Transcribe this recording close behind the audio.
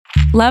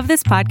Love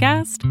this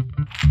podcast?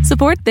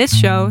 Support this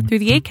show through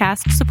the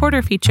Acast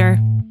supporter feature.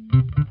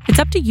 It's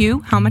up to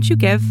you how much you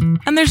give,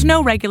 and there's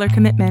no regular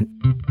commitment.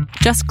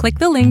 Just click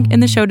the link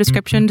in the show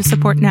description to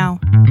support now.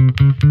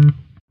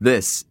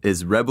 This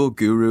is Rebel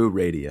Guru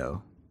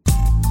Radio.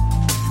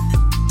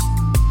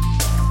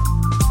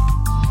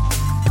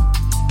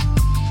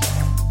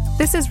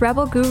 This is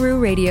Rebel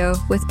Guru Radio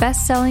with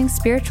best-selling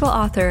spiritual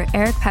author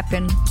Eric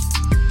Pepin.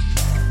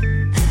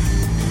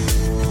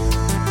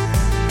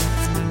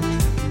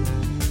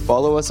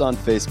 Follow us on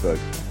Facebook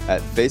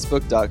at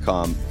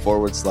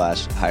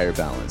facebook.com/Higher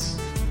Balance.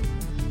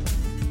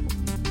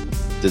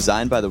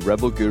 Designed by the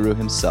Rebel Guru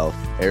himself,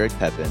 Eric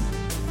Pepin,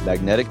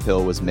 Magnetic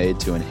Pill was made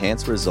to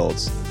enhance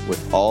results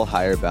with all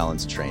Higher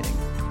Balance training,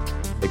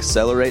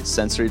 accelerate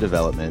sensory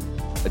development,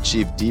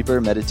 achieve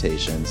deeper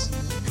meditations,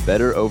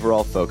 better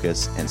overall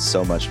focus, and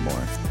so much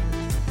more.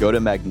 Go to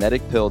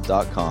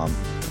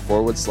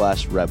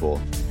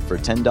magneticpill.com/Rebel for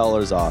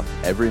 $10 off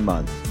every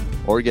month,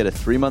 or get a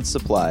 3-month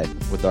supply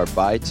with our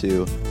buy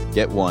 2,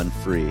 get 1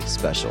 free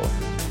special.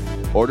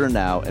 Order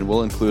now and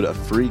we'll include a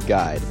free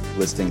guide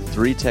listing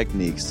 3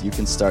 techniques you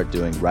can start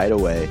doing right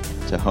away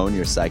to hone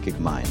your psychic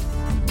mind.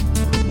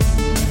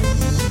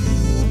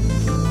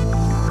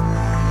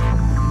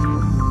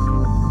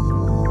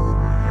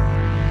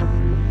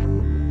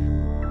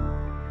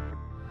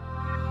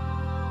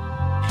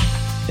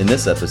 In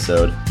this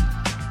episode,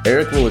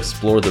 Eric will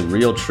explore the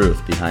real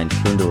truth behind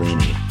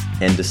Kundalini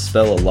and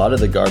dispel a lot of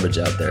the garbage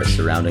out there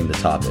surrounding the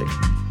topic.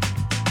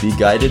 Be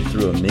guided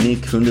through a mini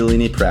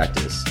Kundalini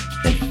practice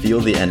and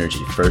feel the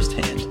energy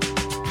firsthand.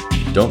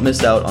 Don't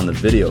miss out on the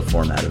video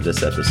format of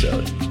this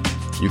episode.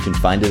 You can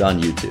find it on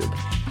YouTube.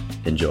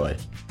 Enjoy.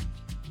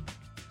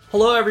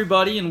 Hello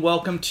everybody, and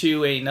welcome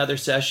to another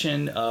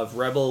session of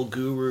Rebel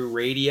Guru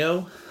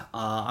Radio.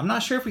 I'm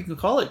not sure if we can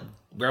call it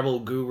Rebel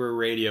Guru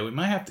Radio. We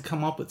might have to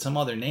come up with some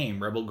other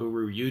name. Rebel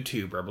Guru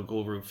YouTube, Rebel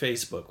Guru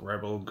Facebook,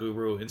 Rebel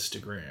Guru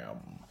Instagram.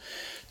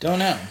 Don't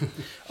know.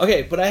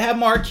 Okay, but I have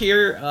Mark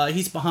here.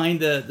 He's behind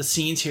the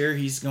scenes here.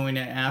 He's going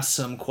to ask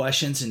some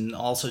questions and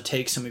also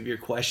take some of your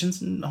questions,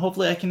 and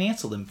hopefully I can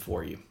answer them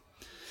for you.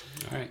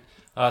 All right.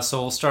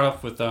 So we'll start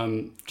off with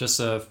just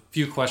a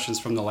few questions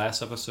from the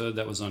last episode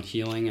that was on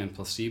healing and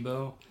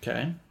placebo.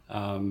 Okay.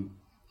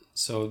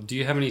 So do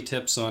you have any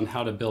tips on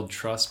how to build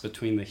trust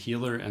between the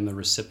healer and the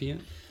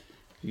recipient?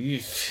 You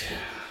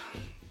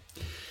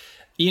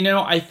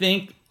know, I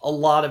think a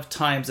lot of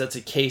times that's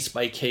a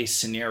case-by-case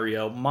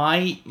scenario.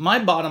 My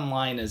bottom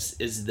line is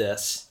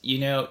this. You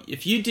know,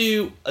 if you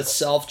do a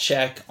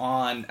self-check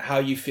on how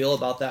you feel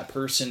about that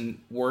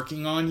person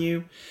working on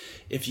you,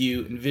 if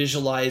you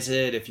visualize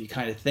it, if you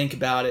kind of think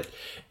about it,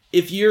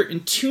 if you're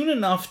in tune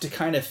enough to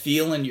kind of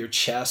feel in your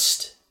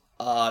chest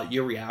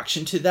your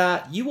reaction to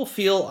that, you will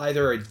feel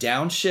either a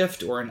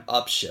downshift or an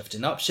upshift.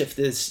 An upshift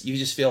is you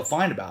just feel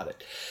fine about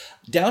it.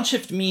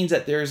 Downshift means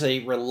that there's a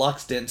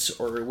reluctance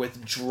or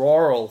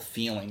withdrawal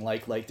feeling,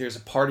 like there's a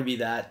part of you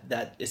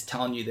that is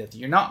telling you that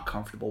you're not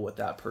comfortable with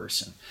that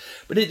person.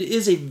 But it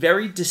is a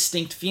very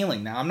distinct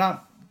feeling. Now, I'm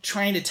not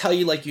trying to tell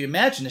you like you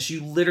imagine this.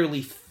 You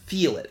literally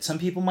feel it. Some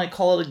people might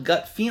call it a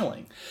gut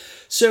feeling.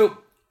 So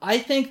I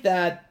think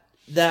that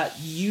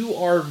you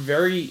are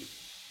very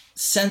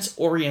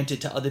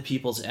sense-oriented to other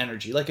people's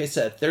energy. Like I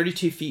said,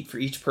 32 feet for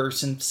each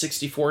person,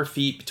 64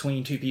 feet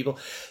between two people.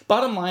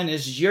 Bottom line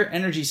is your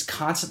energy is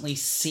constantly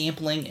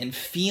sampling and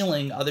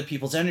feeling other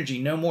people's energy,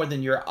 no more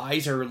than your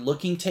eyes are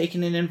looking,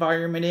 taking an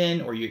environment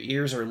in, or your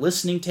ears are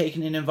listening,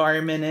 taking an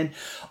environment in.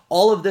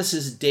 All of this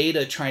is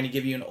data trying to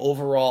give you an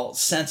overall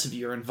sense of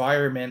your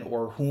environment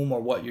or whom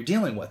or what you're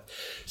dealing with.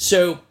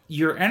 So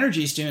your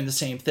energy is doing the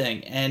same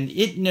thing, and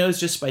it knows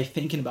just by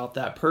thinking about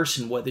that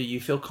person whether you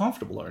feel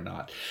comfortable or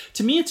not.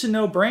 To me, it's a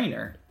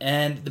no-brainer.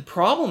 And the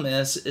problem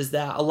is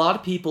that a lot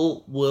of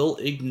people will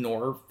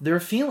ignore their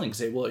feelings.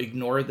 They will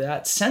ignore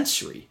that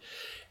sensory.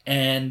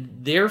 And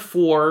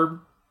therefore,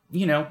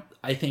 you know,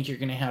 I think you're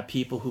going to have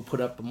people who put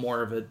up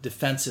more of a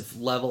defensive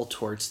level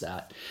towards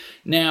that.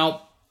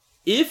 Now,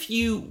 if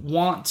you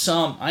want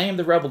some, I am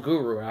the Rebel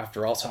Guru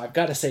after all, so I've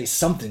got to say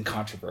something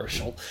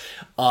controversial.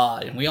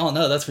 And we all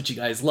know that's what you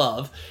guys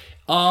love.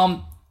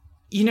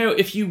 You know,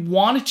 if you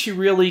wanted to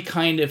really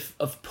kind of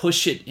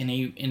push it in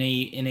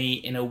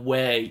a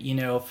way, you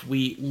know, if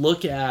we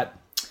look at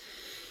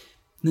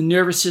the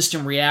nervous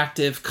system,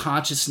 reactive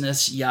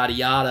consciousness, yada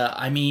yada.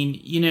 I mean,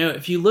 you know,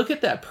 if you look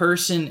at that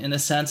person in a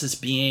sense as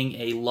being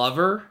a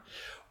lover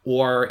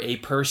or a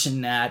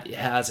person that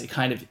has a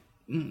kind of,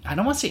 I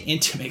don't want to say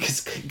intimate,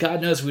 because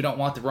God knows we don't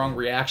want the wrong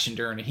reaction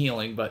during a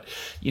healing, but,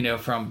 you know,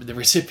 from the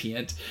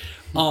recipient.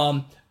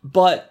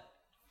 But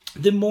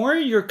the more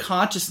your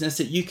consciousness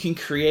that you can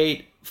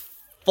create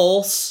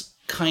false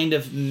kind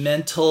of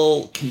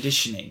mental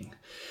conditioning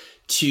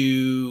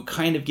to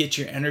kind of get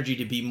your energy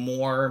to be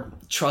more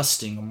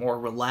trusting or more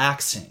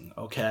relaxing,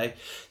 okay?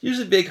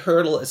 Usually a big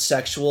hurdle is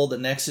sexual. The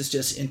next is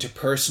just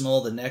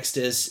interpersonal. The next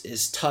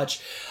is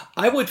touch.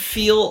 I would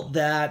feel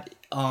that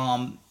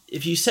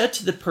if you said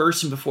to the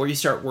person before you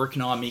start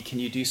working on me, can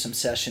you do some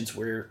sessions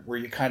where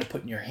you're kind of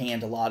putting your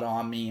hand a lot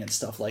on me and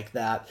stuff like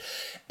that?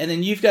 And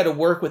then you've got to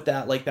work with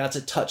that. Like that's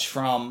a touch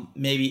from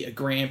maybe a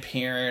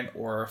grandparent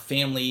or a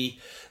family,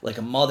 like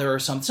a mother or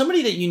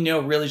somebody that you know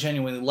really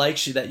genuinely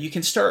likes you, that you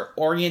can start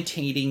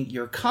orientating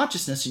your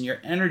consciousness and your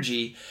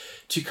energy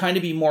to kind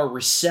of be more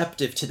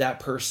receptive to that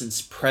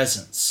person's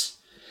presence.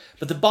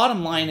 But the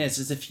bottom line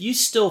is if you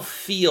still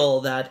feel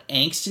that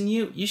angst in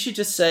you, you should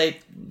just say,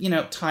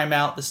 time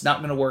out. This is not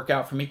going to work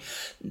out for me.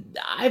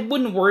 I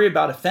wouldn't worry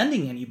about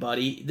offending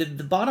anybody.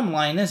 The bottom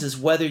line is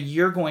whether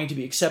you're going to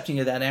be accepting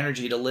of that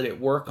energy to let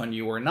it work on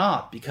you or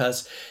not,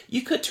 because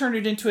you could turn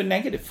it into a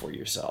negative for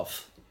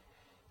yourself.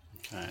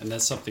 And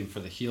that's something for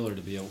the healer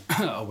to be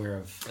aware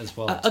of as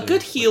well. A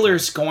good healer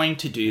is going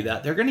to do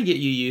that. They're going to get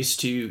you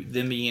used to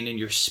them being in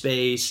your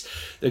space.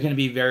 They're going to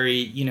be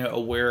very,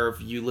 aware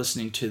of you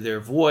listening to their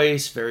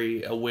voice,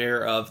 very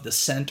aware of the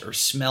scent or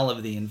smell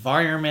of the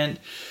environment.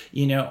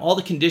 All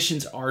the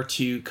conditions are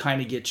to kind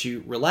of get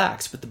you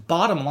relaxed. But the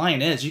bottom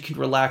line is you can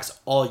relax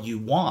all you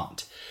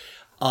want.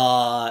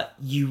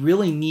 You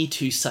really need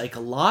to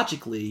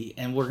psychologically,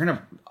 and we're going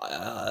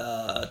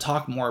to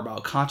talk more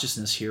about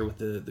consciousness here with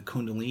the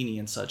Kundalini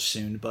and such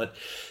soon, but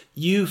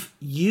you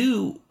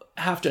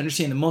have to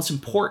understand the most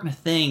important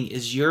thing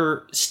is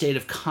your state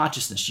of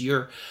consciousness,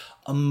 your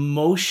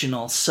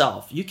emotional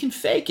self. You can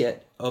fake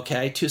it,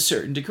 okay, to a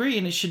certain degree,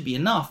 and it should be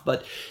enough,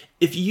 but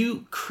if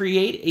you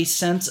create a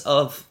sense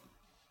of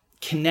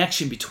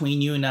connection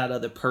between you and that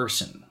other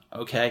person,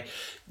 okay,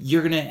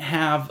 you're going to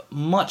have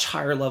much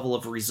higher level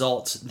of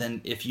results than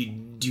if you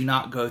do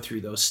not go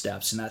through those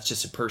steps. And that's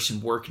just a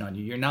person working on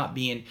you. You're not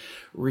being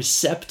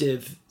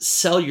receptive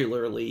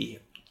cellularly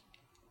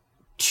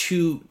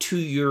to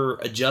your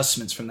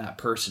adjustments from that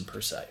person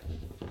per se.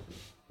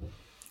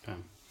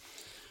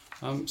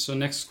 Okay. So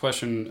next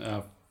question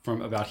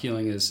about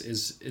healing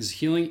is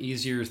healing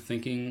easier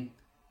thinking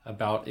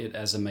about it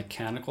as a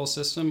mechanical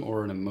system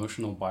or an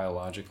emotional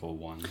biological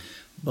one?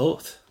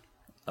 Both.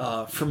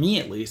 For me,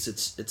 at least,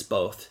 it's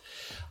both.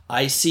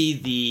 I see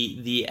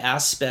the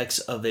aspects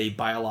of a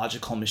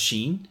biological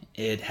machine.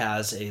 It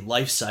has a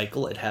life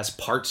cycle. It has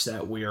parts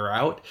that wear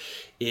out.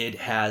 It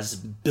has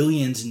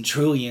billions and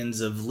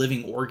trillions of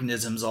living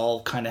organisms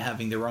all kind of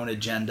having their own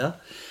agenda,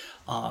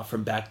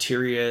 from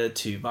bacteria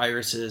to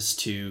viruses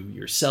to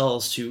your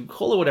cells to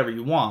call it whatever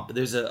you want. But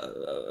there's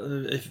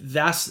a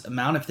vast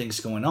amount of things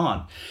going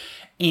on.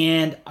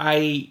 And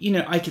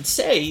I could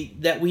say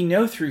that we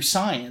know through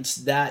science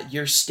that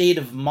your state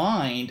of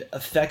mind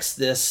affects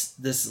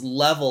this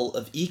level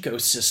of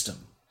ecosystem.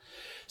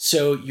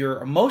 So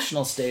your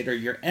emotional state or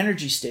your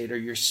energy state or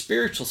your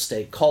spiritual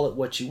state, call it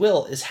what you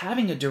will, is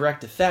having a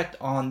direct effect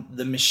on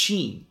the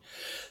machine.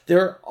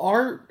 There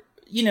are,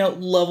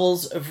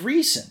 levels of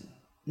reason.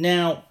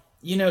 Now,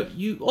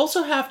 you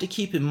also have to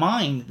keep in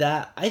mind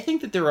that I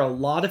think that there are a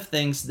lot of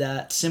things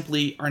that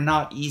simply are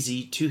not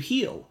easy to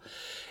heal.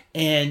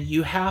 And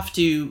you have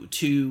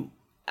to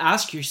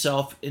ask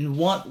yourself, in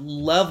what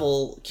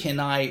level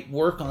can I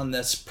work on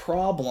this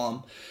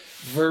problem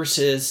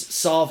versus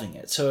solving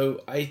it?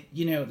 So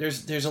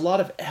there's a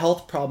lot of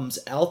health problems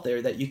out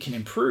there that you can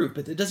improve,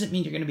 but that doesn't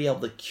mean you're going to be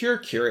able to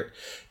cure it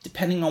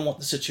depending on what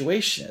the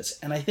situation is.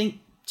 And I think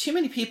too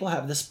many people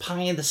have this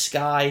pie in the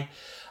sky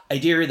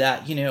idea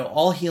that,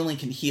 all healing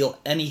can heal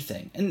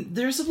anything. And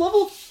there's a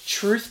level of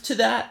truth to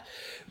that,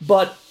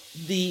 but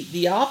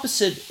the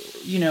opposite,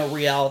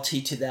 reality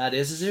to that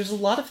is there's a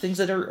lot of things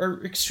that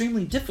are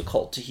extremely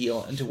difficult to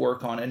heal and to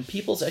work on, and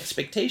people's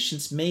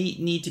expectations may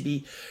need to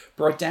be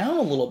brought down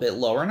a little bit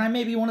lower. And I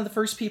may be one of the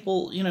first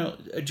people,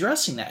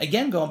 addressing that.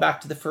 Again, going back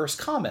to the first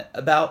comment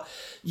about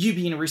you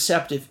being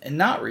receptive and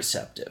not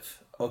receptive,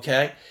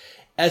 okay?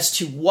 As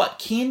to what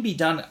can be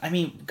done, I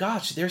mean,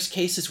 gosh, there's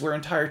cases where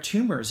entire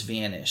tumors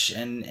vanish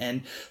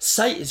and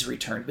sight is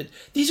returned, but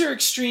these are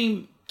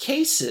extreme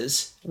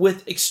cases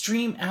with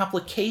extreme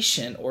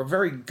application or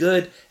very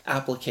good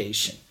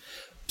application.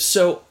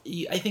 So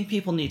I think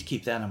people need to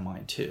keep that in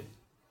mind too.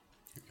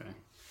 Okay.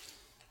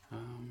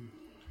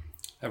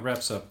 That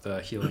wraps up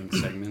the healing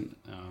segment.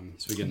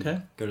 So we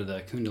can go to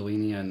the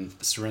Kundalini and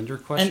surrender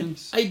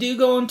questions. And I do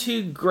go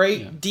into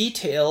great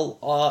detail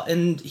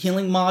in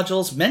healing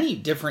modules, many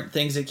different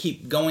things that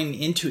keep going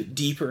into it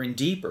deeper and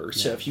deeper.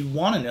 So if you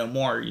want to know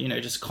more,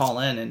 just call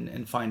in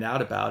and find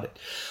out about it.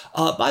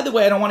 By the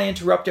way, I don't want to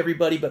interrupt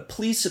everybody, but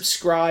please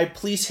subscribe.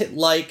 Please hit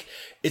like.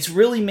 It's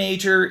really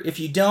major. If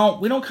you don't,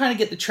 we don't kind of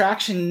get the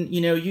traction.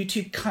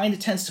 YouTube kind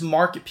of tends to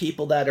market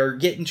people that are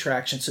getting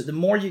traction. So the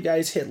more you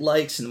guys hit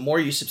likes and the more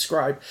you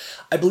subscribe,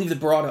 I believe the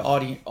broader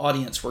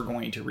audience we're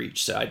going to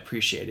reach. So I'd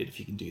appreciate it if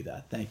you can do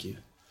that. Thank you.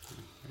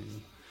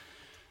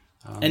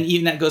 And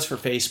even that goes for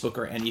Facebook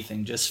or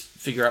anything. Just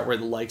figure out where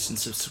the likes and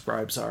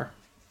subscribes are.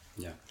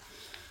 Yeah.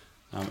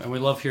 And we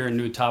love hearing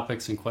new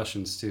topics and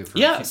questions too.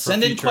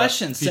 Send in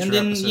questions. Send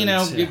in,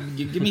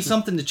 give me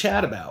something to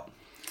chat about.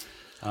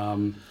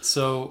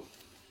 So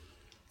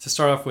to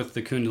start off with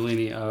the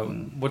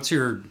Kundalini, what's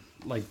your,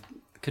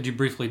 could you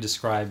briefly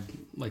describe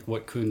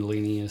what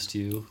Kundalini is to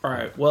you? All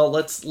right. Well,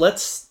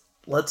 let's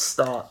let's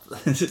stop.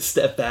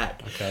 Step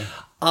back. Okay.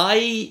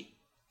 I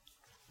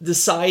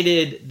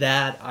decided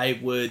that I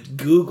would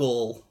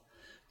Google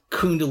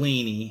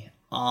Kundalini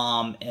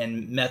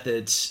and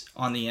methods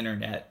on the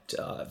internet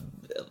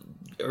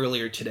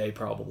earlier today,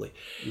 probably.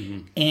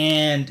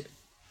 And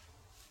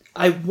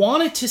I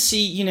wanted to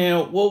see,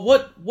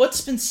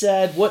 what's been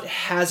said, what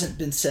hasn't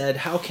been said,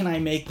 how can I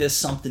make this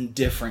something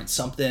different,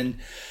 something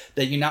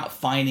that you're not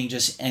finding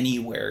just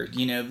anywhere.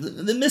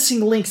 The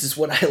missing links is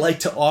what I like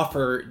to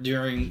offer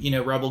during,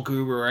 Rebel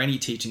Guru or any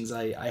teachings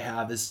I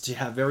have, is to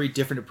have very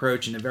different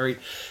approach and a very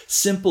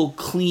simple,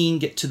 clean,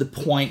 get to the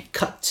point,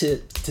 cut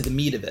to the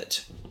meat of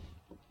it.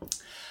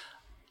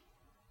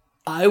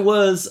 I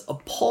was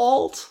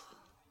appalled,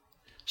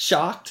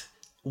 shocked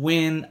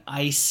when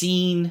I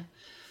seen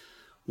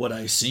what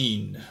I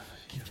seen.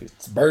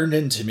 It's burned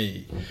into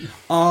me.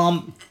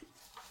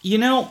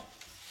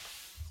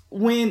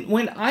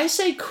 When I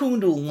say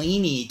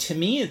Kundalini, to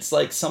me it's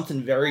like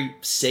something very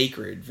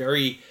sacred,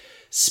 very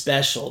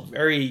special,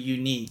 very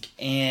unique.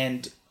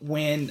 And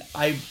when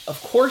I,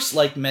 of course,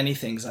 like many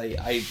things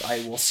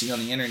I will see on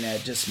the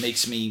internet, just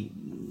makes me,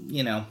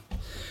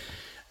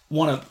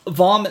 want to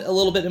vomit a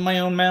little bit in my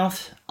own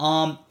mouth.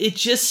 It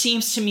just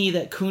seems to me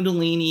that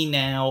Kundalini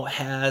now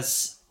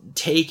has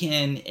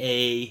taken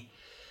a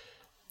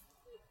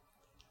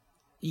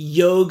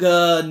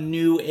yoga,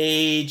 new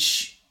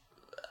age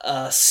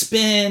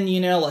spin,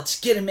 let's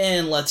get them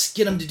in, let's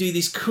get them to do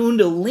these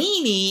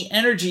Kundalini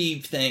energy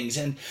things.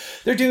 And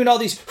they're doing all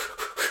these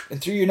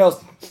and through your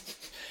nose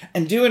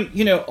and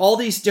doing, all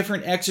these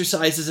different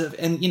exercises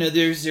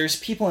there's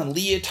people in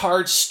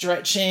leotards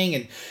stretching,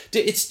 and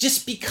it's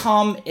just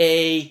become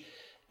a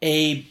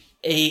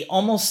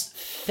almost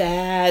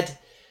fad,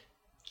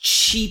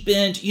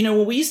 cheapened,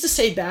 when we used to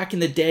say back in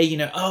the day,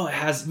 it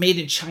has made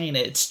in China,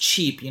 it's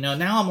cheap,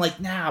 now I'm like,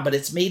 nah, but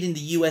it's made in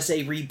the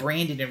USA,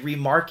 rebranded and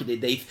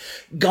remarketed.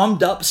 They've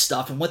gummed up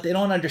stuff, and what they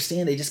don't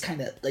understand, they just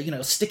kind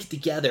of, stick it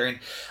together. And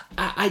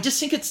I just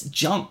think it's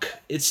junk.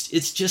 It's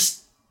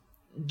just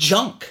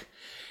junk.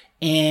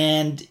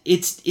 And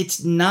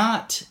it's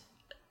not,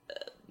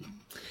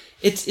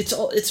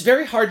 it's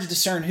very hard to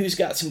discern who's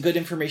got some good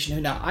information,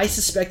 who not. I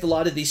suspect a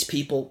lot of these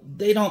people,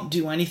 they don't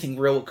do anything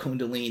real with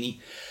Kundalini.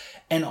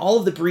 And all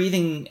of the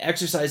breathing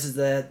exercises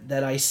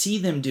that I see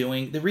them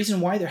doing, the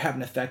reason why they're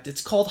having an effect,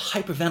 it's called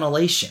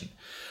hyperventilation.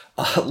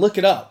 Look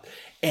it up.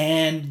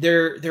 And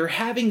they're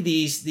having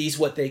these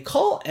what they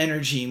call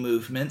energy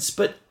movements,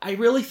 but I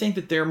really think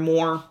that they're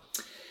more,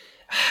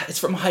 it's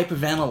from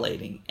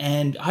hyperventilating.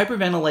 And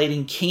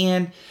hyperventilating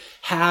can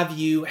have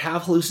you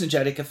have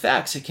hallucinogenic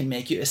effects. It can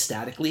make you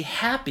ecstatically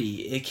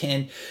happy. It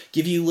can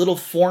give you little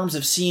forms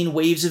of seeing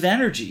waves of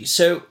energy.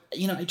 So,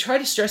 I try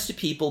to stress to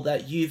people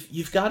that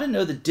you've got to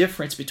know the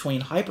difference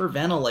between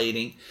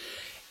hyperventilating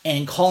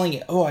and calling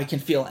it, I can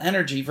feel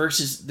energy,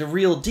 versus the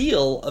real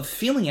deal of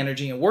feeling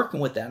energy and working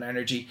with that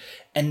energy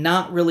and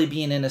not really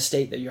being in a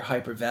state that you're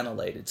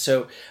hyperventilated.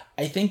 So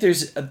I think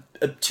there's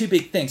two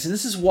big things. And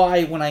this is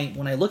why when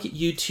I look at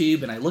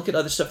YouTube and I look at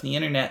other stuff on the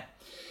internet,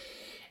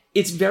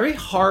 it's very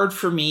hard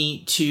for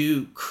me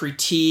to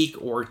critique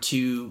or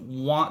to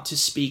want to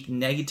speak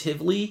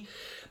negatively,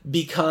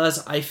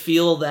 because I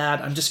feel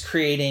that I'm just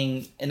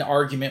creating an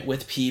argument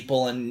with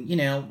people. And,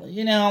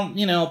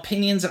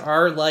 opinions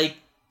are like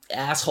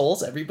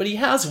assholes. Everybody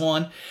has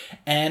one.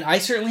 And I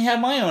certainly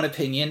have my own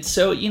opinion.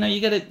 So, you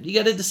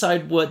gotta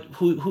decide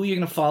who you're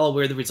going to follow,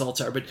 where the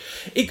results are. But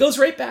it goes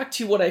right back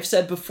to what I've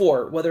said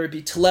before, whether it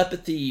be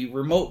telepathy,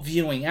 remote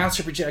viewing,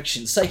 astral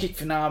projection, psychic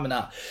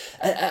phenomena,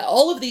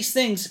 all of these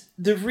things.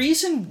 The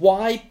reason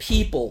why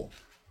people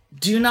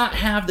do not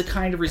have the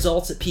kind of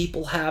results that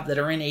people have that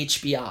are in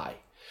HBI,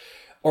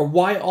 or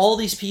why all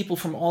these people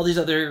from all these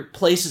other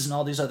places and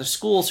all these other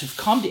schools who've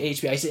come to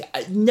HBI say,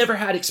 I never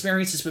had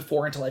experiences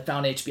before until I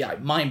found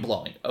HBI.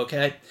 Mind-blowing,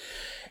 okay?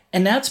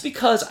 And that's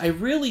because I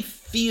really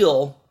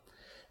feel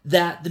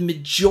that the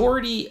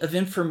majority of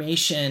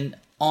information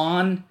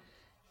on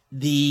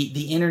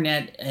the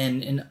internet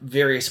and in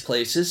various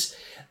places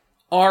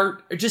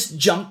are just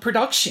junk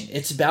production.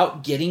 It's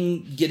about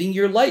getting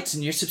your lights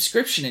and your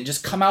subscription and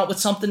just come out with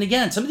something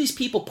again. Some of these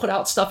people put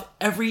out stuff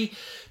every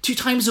 2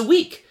 times a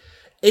week.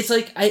 It's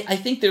like, I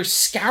think they're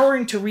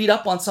scouring to read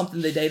up on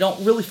something that they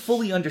don't really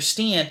fully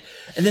understand,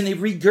 and then they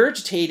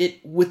regurgitate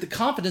it with the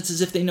confidence as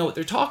if they know what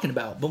they're talking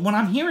about. But when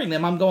I'm hearing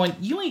them, I'm going,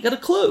 you ain't got a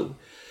clue.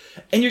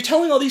 And you're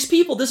telling all these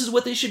people this is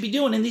what they should be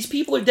doing, and these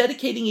people are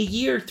dedicating a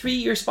year, 3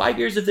 years, 5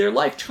 years of their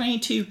life trying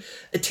to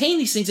attain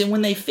these things, and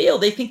when they fail,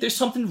 they think there's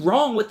something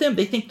wrong with them.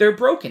 They think they're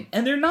broken,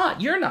 and they're not.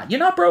 You're not. You're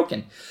not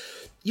broken.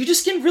 You're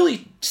just getting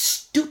really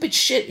stupid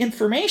shit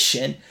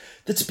information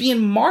that's being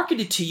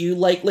marketed to you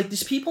like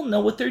these people know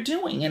what they're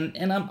doing,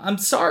 and I'm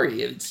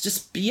sorry, it's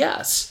just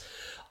BS.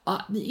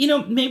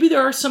 Maybe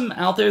there are some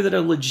out there that are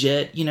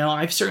legit.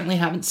 I certainly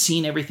haven't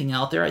seen everything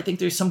out there. I think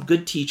there's some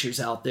good teachers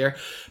out there,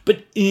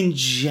 but in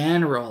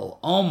general,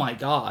 oh my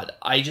God,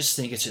 I just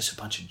think it's just a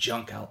bunch of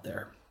junk out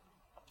there.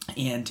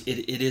 And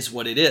it is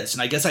what it is.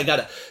 And I guess I got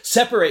to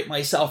separate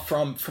myself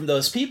from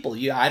those people.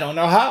 I don't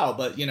know how,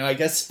 but I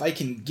guess if I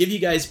can give you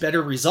guys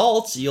better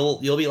results, you'll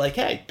be like,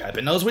 hey,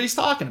 Pepin knows what he's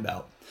talking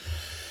about.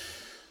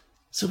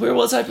 So where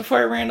was I before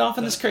I ran off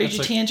on this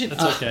crazy tangent?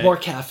 That's okay. More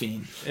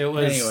caffeine. It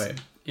was anyway.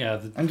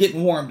 Yeah, I'm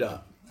getting warmed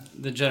up.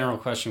 The general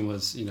question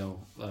was,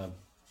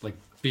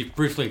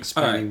 briefly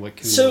explaining what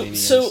Kundalini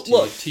is. So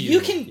look, to you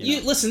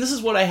listen. This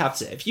is what I have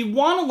to say. If you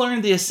want to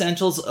learn the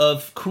essentials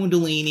of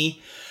Kundalini,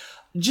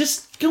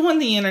 just go on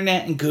the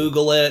internet and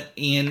Google it.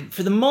 And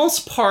for the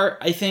most part,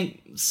 I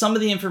think some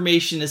of the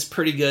information is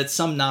pretty good,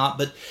 some not.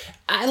 But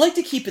I like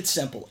to keep it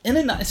simple,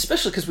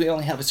 especially because we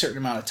only have a certain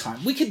amount of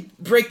time. We could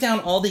break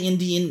down all the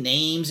Indian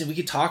names, and we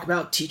could talk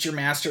about teacher,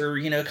 master,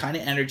 kind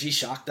of energy,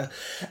 Shakta,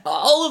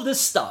 all of this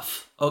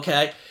stuff,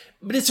 okay?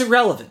 But it's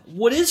irrelevant.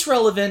 What is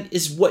relevant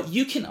is what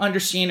you can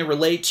understand and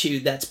relate to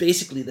that's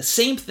basically the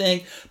same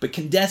thing, but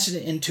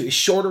condensing it into a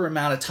shorter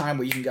amount of time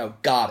where you can go,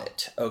 got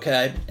it,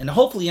 okay? And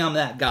hopefully I'm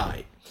that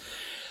guy.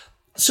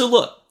 So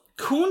look,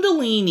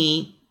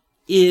 Kundalini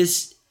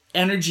is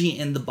energy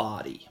in the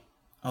body,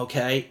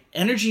 okay?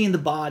 Energy in the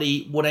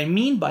body, what I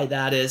mean by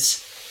that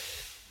is,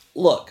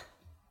 look,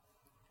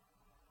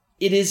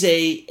 it is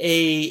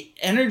a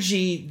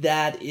energy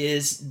that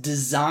is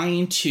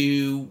designed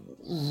to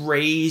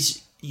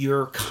raise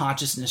your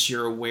consciousness,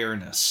 your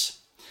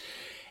awareness.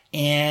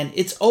 And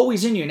it's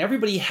always in you. And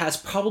everybody has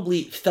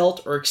probably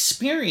felt or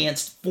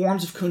experienced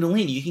forms of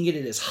Kundalini. You can get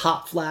it as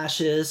hot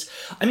flashes.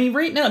 I mean,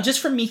 right now, just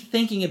from me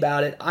thinking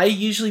about it, I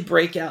usually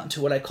break out into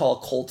what I call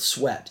a cold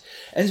sweat.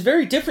 And it's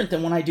very different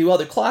than when I do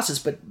other classes.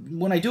 But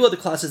when I do other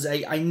classes,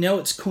 I know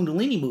it's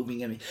Kundalini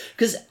moving in me.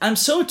 Because I'm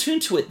so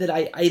attuned to it that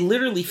I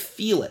literally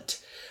feel it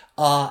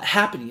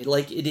happening.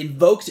 Like it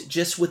invokes it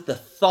just with the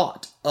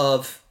thought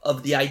of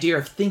the idea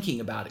of thinking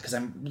about it, because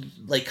I'm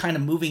like kind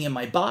of moving in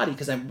my body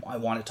because I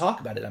want to talk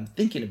about it. I'm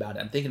thinking about it.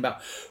 I'm thinking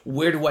about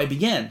where do I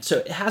begin. So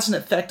it has an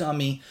effect on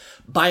me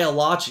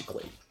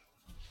biologically.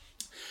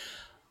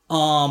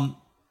 Kundalini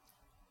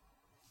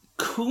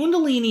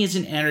is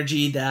an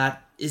energy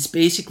that is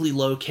basically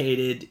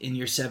located in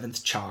your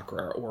seventh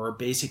chakra, or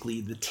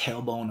basically the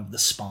tailbone of the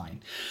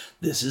spine.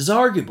 This is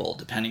arguable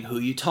depending who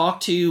you talk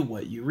to,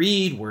 what you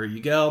read, where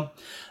you go.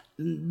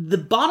 The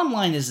bottom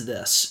line is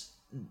this.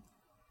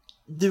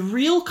 The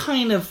real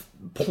kind of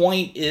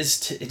point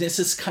is this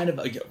is kind of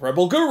a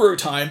rebel guru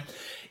time.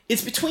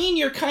 It's between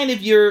your kind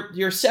of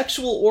your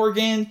sexual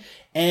organ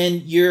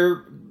and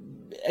your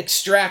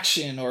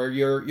extraction or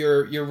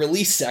your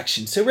release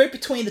section. So right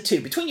between the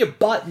two, between your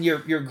butt and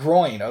your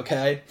groin,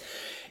 okay?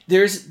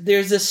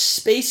 There's a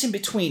space in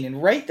between,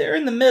 and right there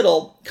in the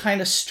middle,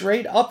 kind of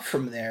straight up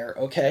from there,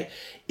 okay,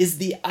 is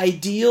the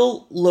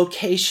ideal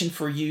location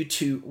for you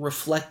to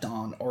reflect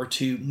on or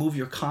to move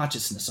your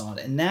consciousness on.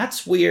 And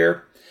that's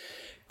where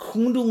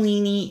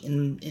Kundalini,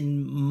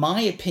 in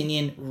my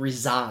opinion,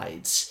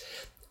 resides.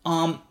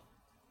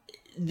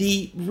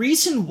 The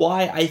reason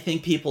why I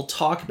think people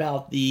talk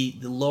about the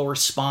lower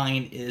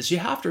spine is you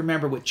have to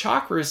remember with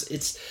chakras,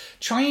 it's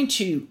trying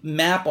to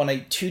map on a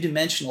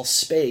two-dimensional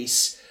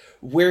space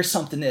where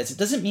something is. It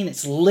doesn't mean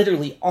it's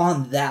literally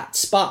on that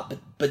spot,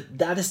 but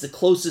that is the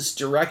closest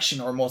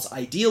direction or most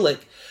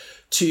idyllic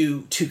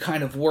to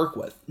kind of work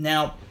with.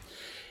 Now,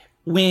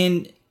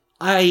 when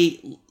I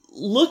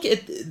look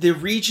at the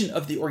region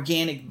of the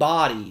organic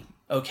body,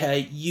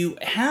 okay, you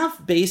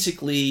have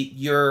basically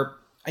your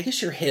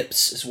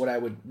hips is what I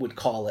would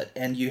call it.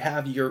 And you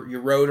have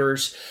your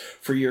rotors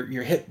for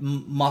your hip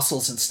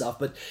muscles and stuff.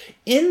 But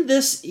in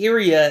this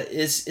area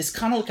is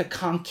kind of like a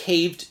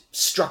concaved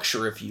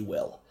structure, if you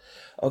will.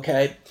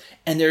 Okay,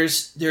 and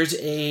there's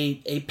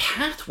a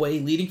pathway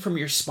leading from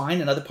your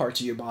spine and other parts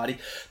of your body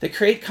that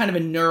create kind of a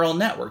neural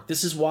network.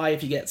 This is why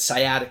if you get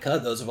sciatica,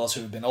 those of us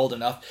who have been old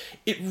enough,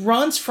 it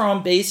runs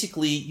from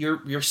basically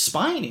your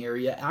spine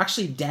area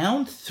actually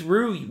down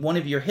through one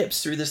of your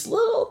hips through this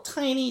little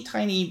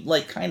tiny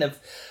like kind of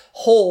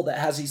hole that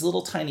has these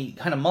little tiny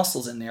kind of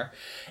muscles in there,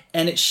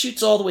 and it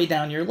shoots all the way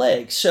down your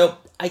leg. So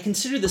I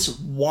consider this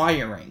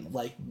wiring,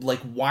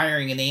 like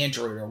wiring an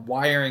android or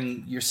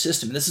wiring your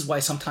system. And this is why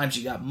sometimes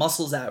you got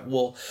muscles that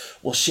will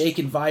shake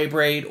and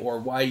vibrate, or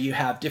why you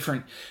have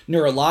different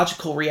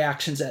neurological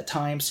reactions at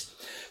times.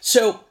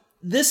 So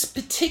this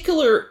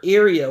particular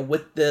area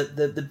with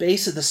the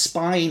base of the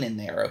spine in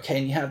there, okay,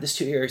 and you have these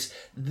two areas.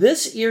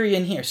 This area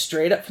in here,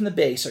 straight up from the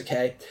base,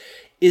 okay,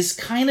 is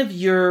kind of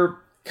your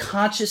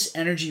conscious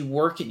energy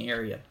working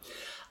area.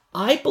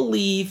 I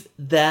believe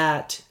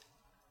that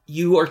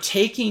you are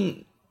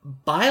taking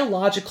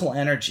biological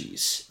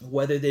energies,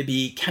 whether they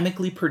be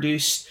chemically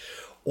produced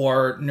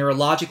or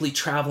neurologically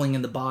traveling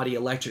in the body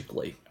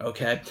electrically,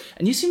 okay?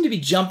 And you seem to be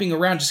jumping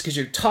around just because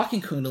you're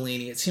talking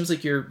Kundalini. It seems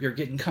like you're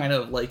getting kind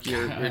of like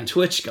your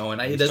twitch going.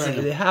 It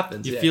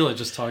happens. You feel it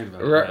just talking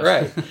about it.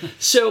 Right.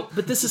 So,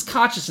 but this is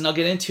conscious, and I'll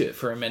get into it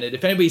for a minute.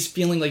 If anybody's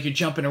feeling like you're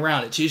jumping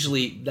around, it's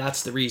usually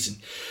that's the reason.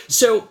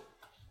 So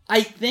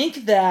I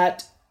think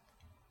that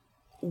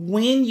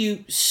when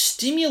you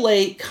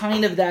stimulate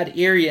kind of that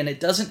area and it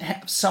doesn't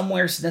have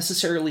somewhere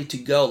necessarily to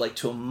go, like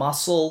to a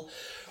muscle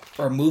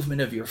or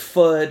movement of your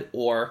foot,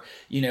 or,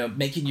 you know,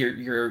 making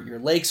your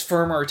legs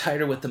firmer or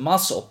tighter with the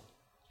muscle,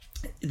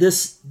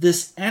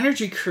 this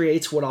energy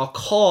creates what I'll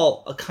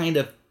call a kind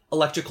of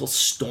electrical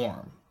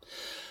storm,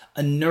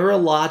 a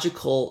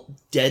neurological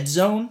dead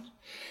zone,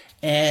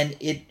 and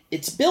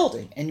it's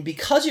building. And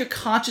because your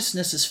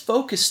consciousness is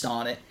focused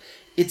on it,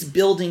 it's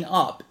building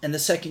up. And the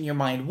second your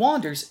mind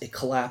wanders, it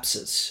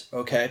collapses.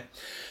 Okay,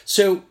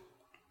 so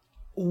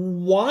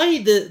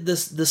why the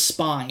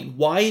spine?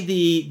 Why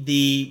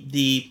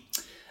the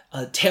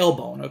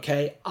tailbone?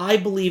 Okay, I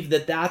believe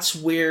that's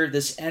where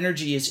this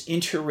energy is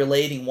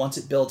interrelating once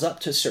it builds up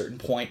to a certain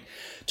point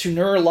to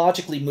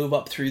neurologically move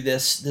up through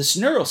this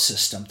neural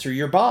system through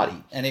your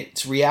body, and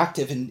it's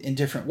reactive in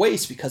different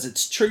ways because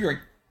it's triggering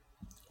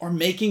or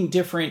making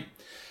different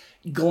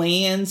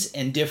glands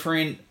and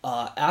different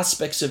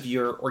aspects of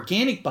your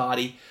organic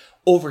body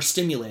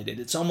overstimulated.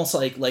 It's almost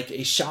like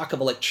a shock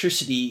of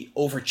electricity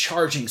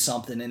overcharging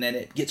something, and then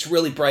it gets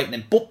really bright, and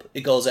then boop,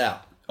 it goes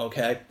out.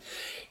 Okay,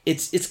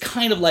 it's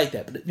kind of like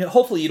that, but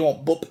hopefully you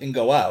don't boop and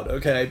go out.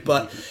 Okay,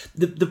 but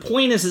the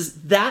point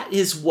is that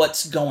is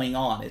what's going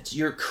on. It's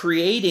you're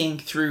creating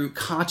through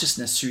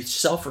consciousness, through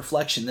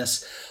self-reflection,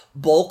 this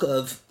bulk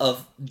of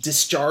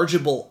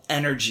dischargeable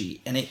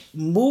energy, and it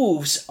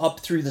moves up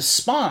through the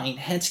spine,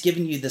 hence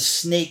giving you the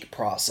snake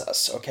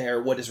process, okay,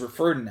 or what is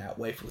referred in that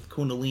way with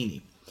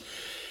Kundalini.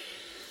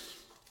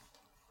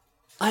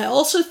 I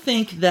also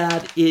think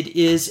that it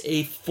is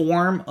a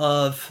form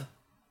of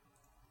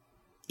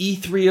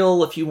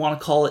ethereal, if you want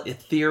to call it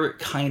etheric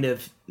kind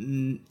of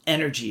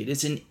energy. It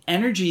is an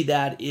energy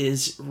that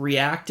is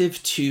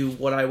reactive to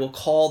what I will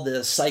call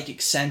the psychic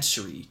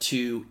sensory,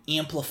 to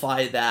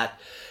amplify that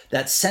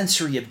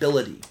sensory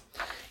ability.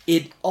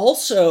 It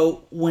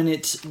also, when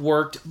it's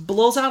worked,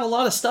 blows out a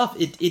lot of stuff.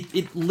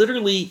 It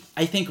literally,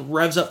 I think,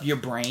 revs up your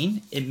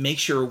brain. It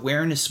makes your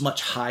awareness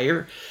much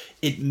higher.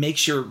 It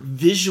makes your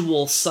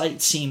visual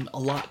sight seem a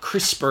lot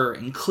crisper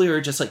and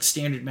clearer, just like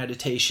standard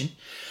meditation.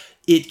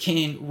 It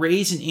can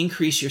raise and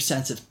increase your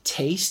sense of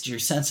taste, your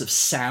sense of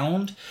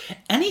sound.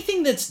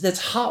 Anything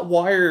that's hot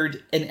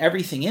wired, and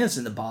everything is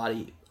in the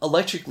body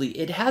electrically,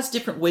 it has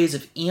different ways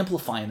of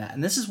amplifying that.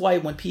 And this is why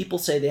when people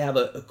say they have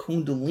a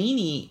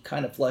Kundalini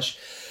kind of flush,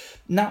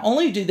 not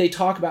only do they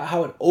talk about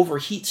how it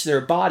overheats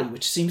their body,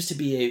 which seems to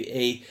be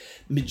a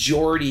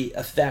majority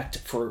effect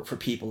for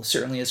people, it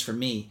certainly is for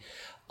me,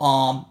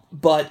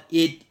 but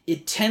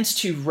it tends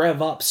to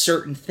rev up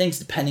certain things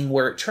depending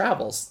where it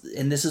travels.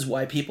 And this is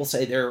why people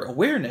say their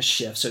awareness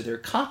shifts, or their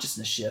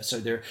consciousness shifts, or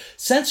their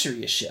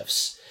sensory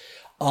shifts.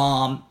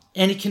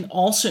 And it can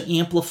also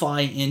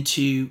amplify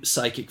into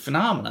psychic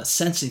phenomena,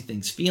 sensing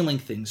things, feeling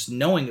things,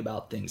 knowing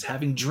about things,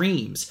 having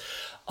dreams.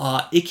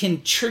 It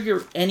can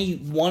trigger any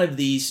one of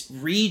these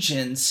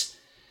regions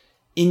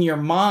in your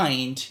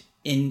mind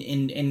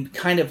and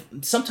kind of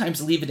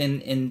sometimes leave it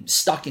in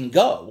stuck and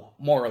go,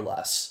 more or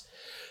less.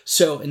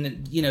 So,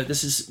 and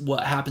this is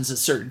what happens to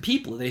certain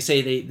people. They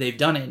say they've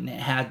done it and it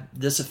had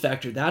this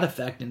effect or that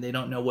effect, and they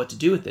don't know what to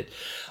do with it.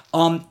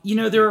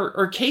 There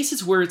are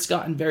cases where it's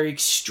gotten very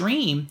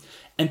extreme,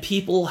 and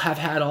people have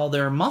had all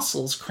their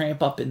muscles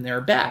cramp up in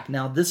their back.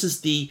 Now, this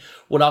is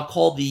what I'll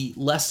call the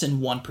less than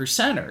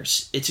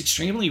 1%ers. It's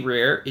extremely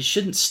rare. It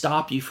shouldn't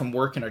stop you from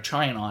working or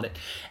trying on it.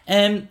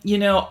 And,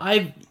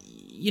 I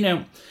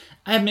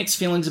have mixed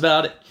feelings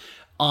about it.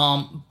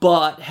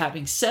 But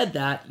having said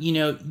that,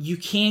 you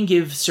can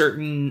give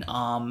certain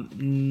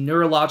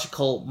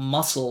neurological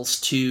muscles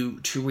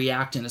to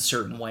react in a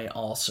certain way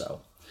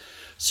also.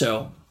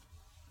 So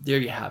there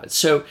you have it.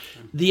 So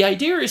the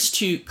idea is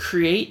to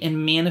create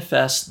and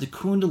manifest the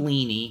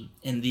Kundalini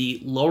in the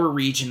lower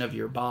region of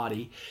your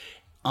body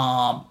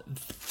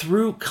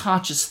through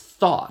conscious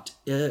thought.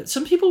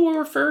 Some people will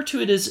refer to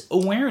it as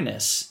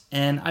awareness.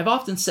 And I've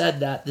often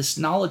said that this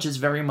knowledge is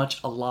very much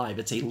alive.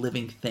 It's a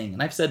living thing.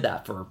 And I've said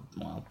that for,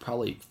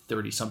 probably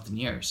 30-something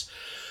years.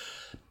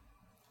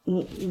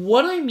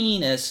 What I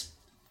mean is,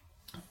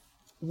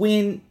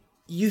 when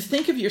you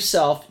think of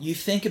yourself, you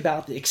think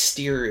about the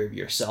exterior of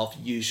yourself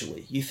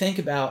usually. You think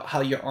about how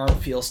your arm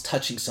feels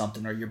touching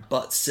something, or your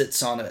butt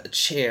sits on a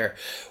chair,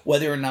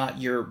 whether or not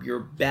your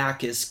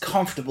back is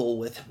comfortable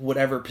with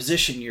whatever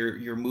position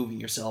you're moving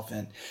yourself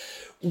in.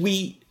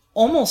 We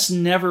almost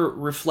never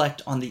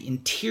reflect on the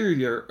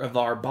interior of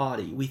our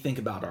body. We think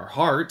about our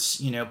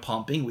hearts,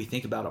 pumping. We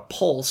think about a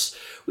pulse.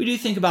 We do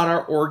think about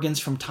our organs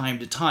from time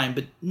to time,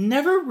 but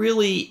never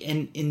really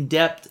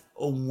in-depth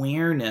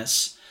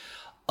awareness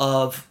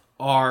of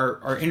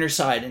our inner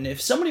side. And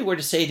if somebody were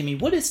to say to me,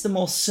 what is the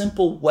most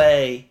simple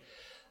way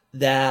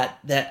that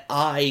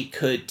I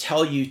could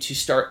tell you to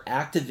start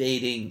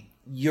activating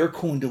your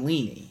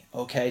Kundalini,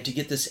 okay, to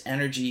get this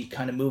energy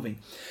kind of moving?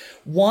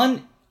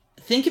 One,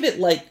 think of it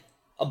like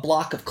a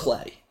block of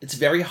clay. It's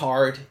very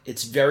hard,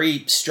 it's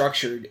very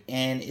structured,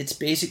 and it's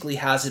basically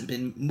hasn't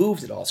been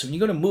moved at all. So when you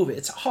go to move it,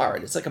 it's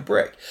hard, it's like a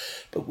brick.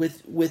 But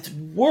with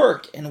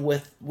work and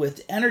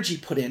with energy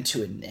put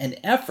into it and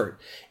effort,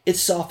 it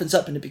softens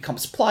up and it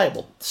becomes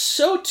pliable.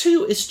 So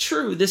too is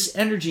true this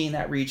energy in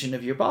that region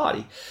of your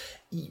body.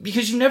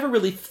 because you never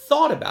really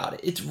thought about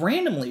it. It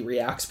randomly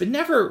reacts, but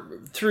never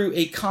through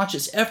a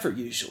conscious effort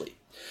usually.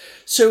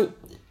 So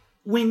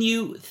when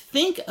you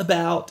think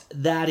about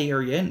that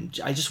area, and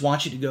I just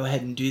want you to go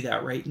ahead and do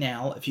that right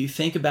now. If you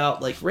think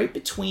about like right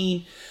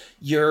between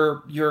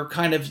your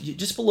kind of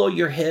just below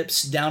your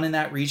hips, down in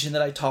that region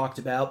that I talked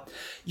about,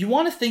 you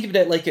want to think of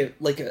it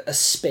like a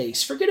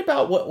space. Forget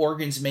about what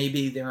organs may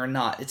be there or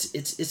not.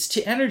 It's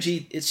to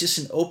energy. It's just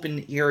an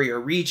open area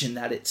or region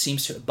that it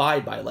seems to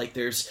abide by. Like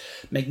there's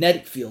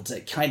magnetic fields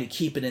that kind of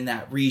keep it in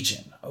that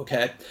region.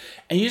 Okay,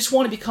 and you just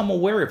want to become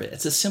aware of it.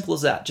 It's as simple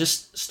as that.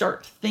 Just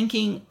start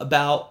thinking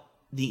about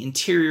the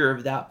interior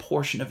of that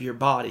portion of your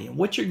body, and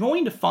what you're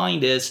going to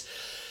find is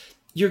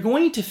you're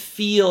going to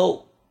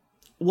feel,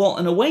 well,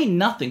 in a way,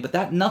 nothing, but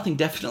that nothing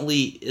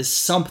definitely is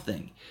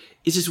something.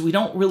 It's just we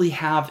don't really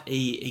have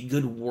a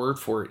good word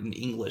for it in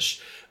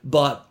English,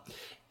 but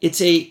it's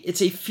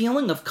a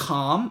feeling of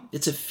calm.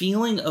 It's a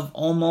feeling of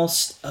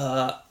almost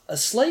a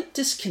slight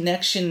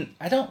disconnection.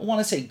 I don't want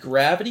to say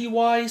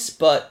gravity-wise,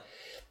 but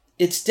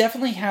it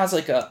definitely has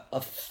like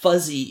a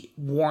fuzzy,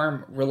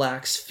 warm,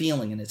 relaxed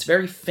feeling, and it's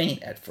very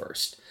faint at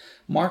first.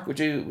 Mark, would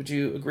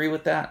you agree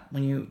with that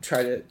when you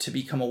try to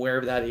become aware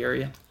of that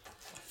area?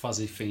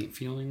 Fuzzy, faint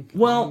feeling?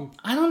 Well,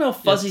 I don't know if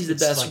fuzzy is the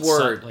best like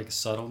word. Like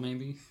subtle,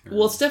 maybe? Or...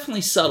 Well, it's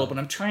definitely subtle, but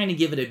I'm trying to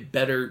give it a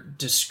better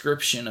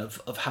description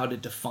of how to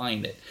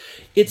define it.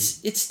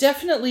 It's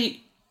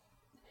definitely...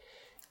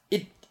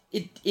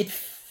 It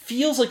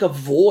feels like a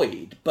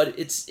void, but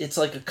it's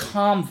like a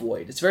calm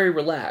void. It's very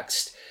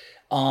relaxed.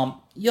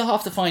 You'll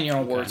have to find your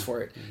own words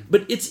for it.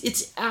 But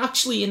it's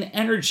actually an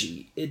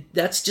energy.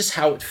 That's just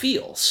how it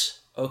feels,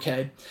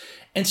 okay?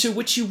 And so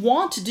what you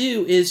want to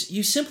do is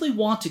you simply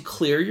want to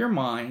clear your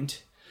mind.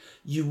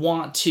 You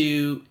want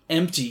to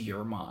empty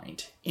your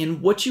mind.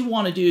 And what you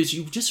want to do is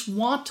you just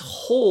want to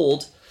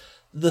hold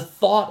the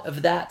thought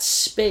of that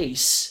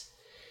space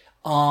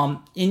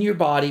in your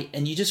body,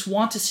 and you just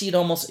want to see it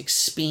almost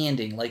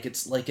expanding, like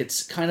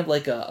it's kind of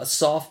like a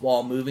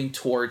softball moving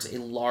towards a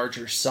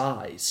larger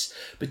size.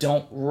 But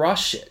don't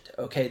rush it,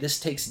 okay? This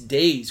takes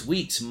days,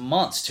 weeks,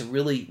 months to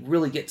really,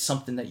 really get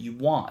something that you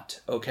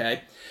want,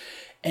 okay?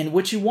 And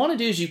what you want to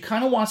do is you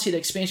kind of want to see the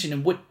expansion,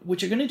 and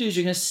what you're going to do is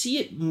you're going to see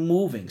it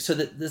moving, so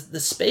that the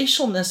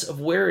spatialness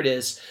of where it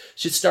is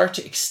should start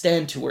to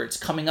extend to where it's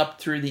coming up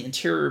through the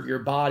interior of your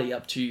body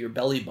up to your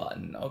belly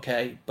button,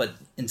 okay, but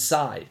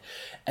inside.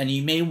 And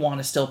you may want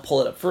to still pull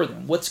it up further.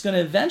 And what's going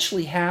to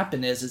eventually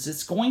happen is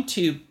it's going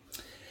to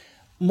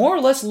more or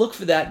less look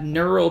for that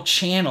neural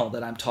channel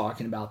that I'm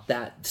talking about,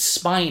 that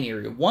spine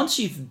area. Once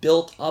you've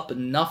built up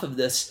enough of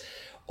this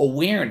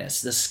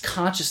awareness, this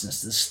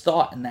consciousness, this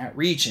thought in that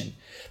region,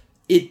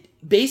 it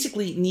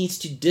basically needs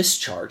to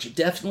discharge. It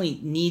definitely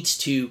needs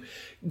to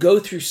go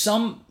through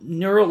some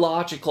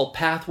neurological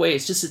pathway.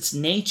 It's just its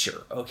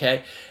nature,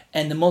 okay?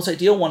 And the most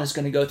ideal one is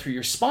going to go through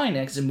your spine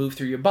next and move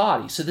through your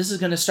body. So this is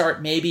going to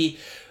start maybe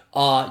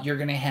you're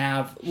going to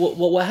have...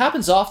 what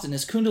happens often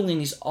is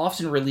Kundalini is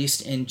often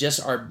released in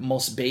just our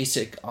most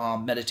basic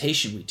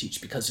meditation we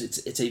teach, because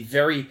it's a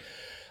very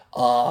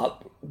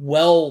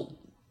well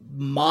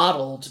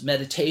modeled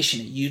meditation.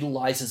 It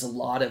utilizes a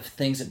lot of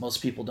things that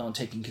most people don't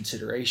take in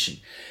consideration.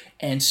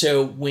 And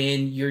so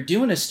when you're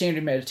doing a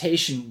standard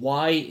meditation,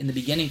 why in the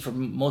beginning for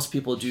most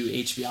people do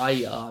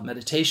HBI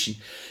meditation,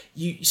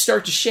 you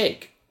start to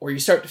shake, or you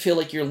start to feel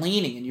like you're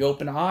leaning, and you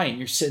open an eye and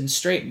you're sitting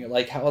straight, and you're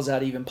like, how is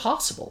that even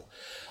possible?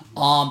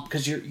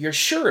 Because you're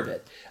sure of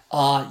it.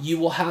 You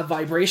will have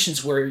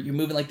vibrations where you're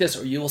moving like this,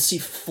 or you will see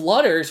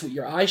flutters with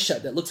your eyes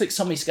shut that looks like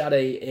somebody's got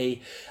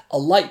a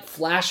light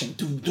flashing,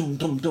 doom, doom,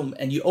 doom, doom,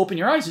 and you open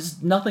your eyes,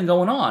 there's nothing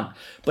going on.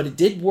 But it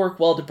did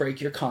work well to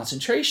break your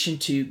concentration,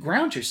 to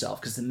ground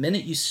yourself, because the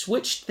minute you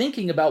switched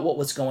thinking about what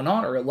was going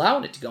on or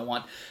allowed it to go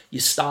on, you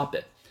stop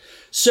it.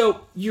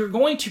 So you're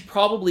going to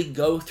probably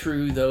go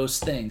through those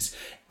things.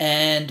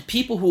 And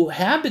people who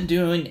have been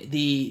doing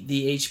the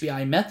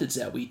HBI methods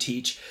that we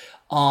teach,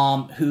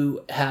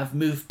 who have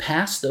moved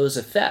past those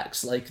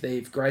effects, like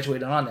they've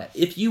graduated on that.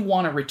 If you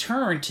want to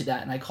return to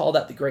that, and I call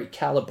that the great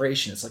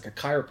calibration, it's like a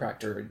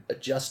chiropractor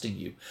adjusting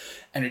you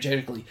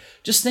energetically.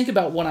 Just think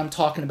about what I'm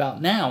talking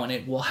about now, and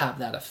it will have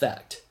that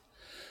effect.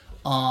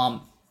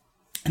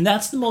 And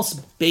that's the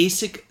most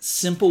basic,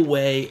 simple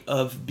way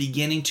of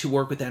beginning to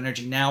work with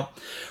energy. Now,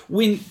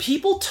 when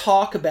people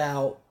talk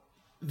about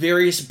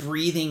various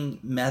breathing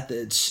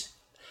methods,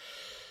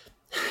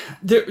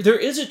 there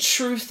is a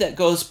truth that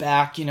goes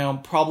back,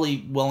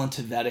 probably well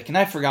into Vedic, and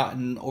I've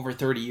forgotten over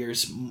 30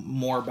 years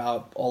more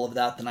about all of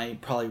that than I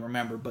probably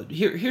remember. But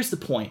here's the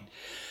point,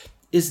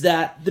 is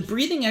that the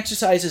breathing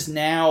exercises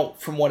now,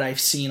 from what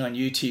I've seen on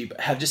YouTube,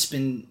 have just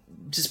been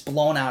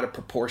blown out of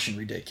proportion,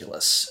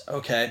 ridiculous,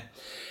 okay?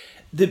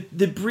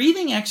 The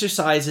breathing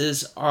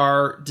exercises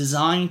are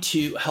designed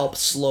to help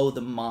slow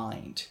the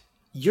mind.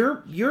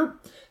 Your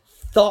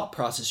thought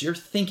process, your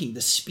thinking,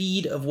 the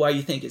speed of why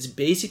you think is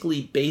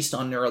basically based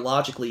on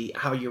neurologically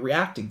how you're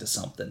reacting to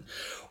something,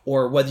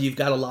 or whether you've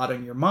got a lot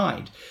on your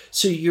mind.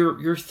 So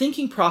your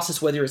thinking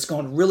process, whether it's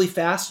going really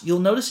fast, you'll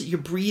notice that your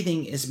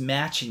breathing is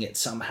matching it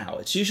somehow.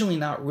 It's usually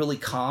not really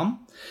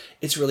calm.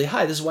 It's really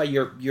high. This is why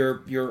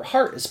your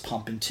heart is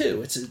pumping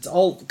too. It's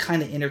all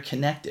kind of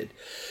interconnected.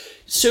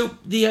 So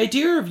the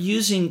idea of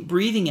using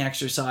breathing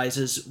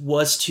exercises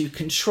was to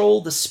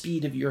control the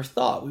speed of your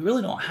thought. We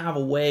really don't have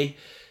a way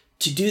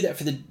to do that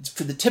for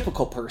the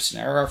typical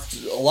person, or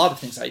a lot of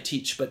things I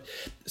teach. But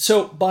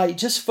so by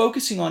just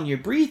focusing on your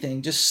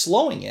breathing, just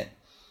slowing it,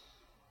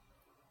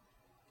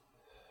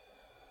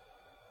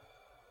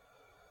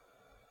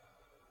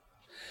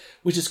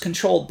 which is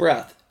controlled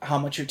breath, how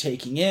much you're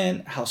taking in,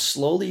 how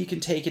slowly you can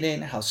take it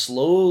in, how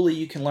slowly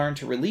you can learn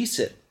to release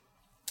it,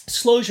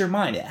 slows your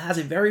mind. It has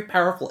a very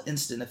powerful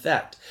instant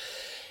effect.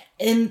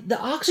 And the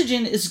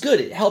oxygen is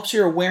good. It helps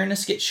your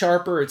awareness get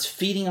sharper. It's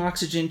feeding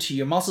oxygen to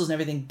your muscles and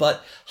everything.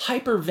 But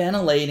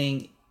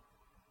hyperventilating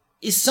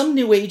is some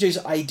New Age's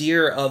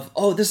idea of,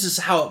 oh, this is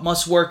how it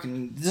must work,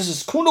 and this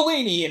is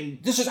Kundalini,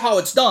 and this is how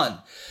it's done.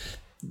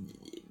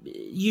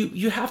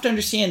 You have to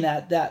understand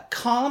that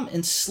calm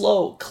and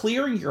slow,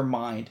 clearing your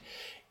mind,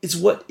 is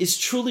what is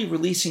truly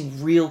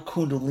releasing real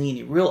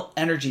Kundalini, real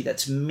energy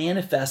that's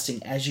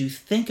manifesting as you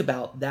think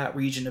about that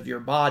region of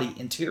your body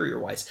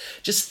interior-wise.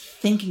 Just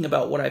thinking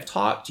about what I've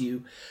taught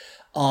you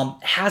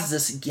has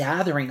this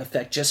gathering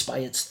effect just by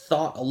its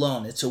thought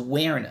alone, its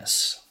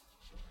awareness.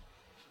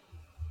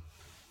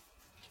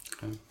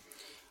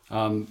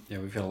 Yeah,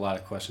 we've got a lot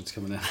of questions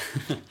coming in.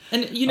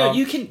 And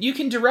you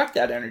can direct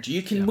that energy,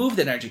 you can move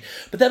that energy,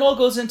 but that all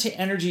goes into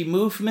energy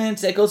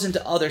movements. That goes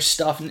into other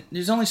stuff. And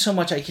there's only so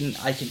much I can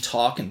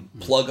talk and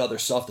plug other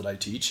stuff that I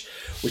teach,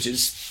 which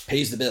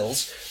pays the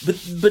bills.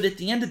 But at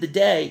the end of the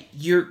day,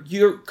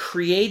 you're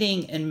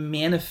creating and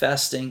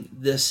manifesting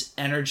this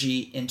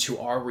energy into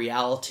our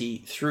reality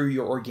through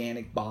your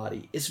organic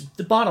body. Is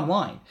the bottom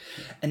line,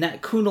 and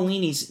that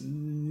Kundalini's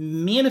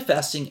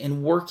manifesting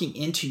and working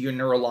into your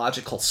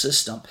neurological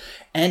system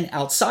and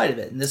outside of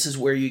it. And this is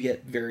where you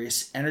get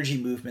various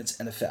energy movements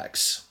and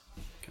effects.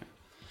 Okay.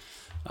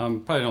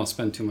 Probably don't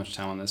spend too much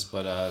time on this,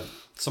 but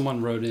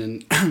someone wrote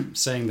in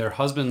saying their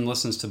husband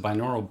listens to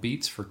binaural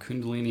beats for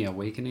Kundalini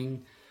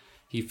awakening.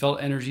 He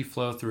felt energy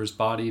flow through his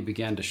body,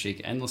 began to shake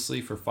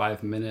endlessly for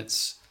 5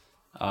 minutes.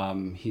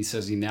 He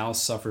says he now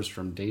suffers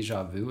from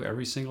deja vu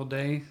every single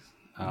day.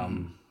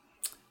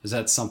 Is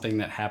that something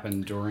that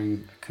happened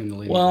during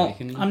Kundalini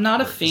awakening? Well, I'm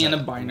not a fan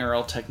of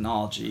binaural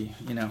technology.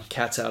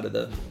 Cat's out of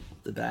the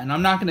bag. And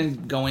I'm not going to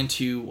go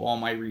into all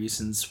my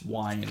reasons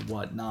why and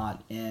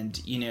whatnot.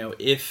 And,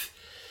 if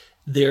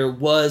there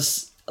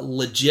was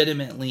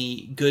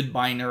legitimately good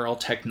binaural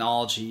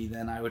technology,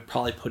 then I would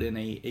probably put in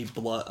a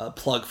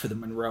plug for the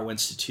Monroe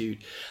Institute.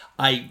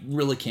 I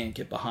really can't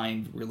get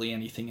behind really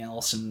anything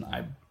else. And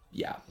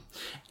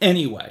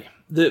Anyway,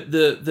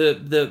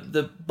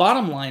 the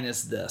bottom line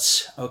is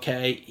this,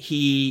 okay?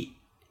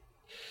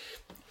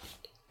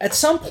 At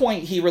some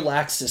point he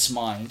relaxed his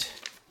mind,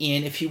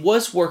 and if he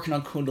was working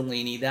on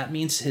Kundalini, that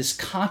means his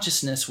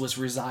consciousness was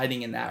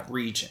residing in that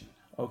region,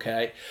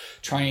 okay?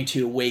 Trying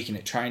to awaken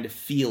it, trying to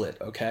feel it,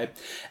 okay?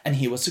 And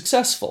he was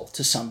successful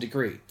to some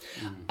degree.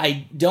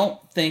 I don't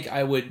think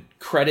I would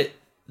credit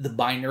the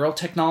binaural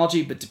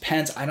technology, but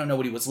depends. I don't know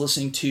what he was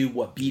listening to,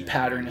 what beat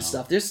pattern and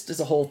stuff. There's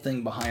a whole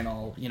thing behind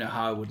all,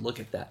 how I would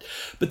look at that.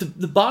 But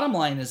the bottom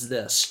line is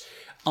this.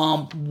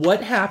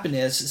 What happened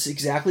is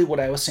exactly what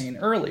I was saying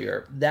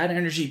earlier. That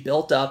energy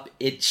built up,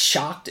 it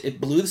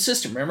blew the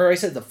system. Remember I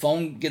said the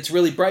phone gets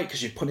really bright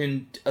because you put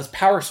in a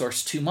power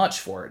source too much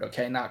for it,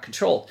 okay, not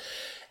controlled.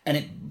 And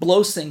it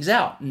blows things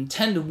out. And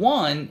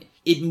 10-to-1,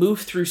 it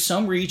moved through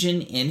some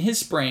region in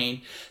his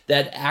brain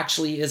that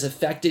actually is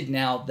affected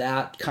now,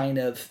 that kind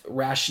of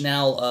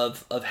rationale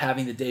of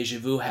having the deja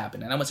vu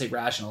happen. And I wouldn't say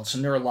rational, it's a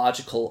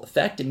neurological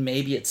effect, and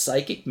maybe it's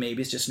psychic,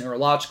 maybe it's just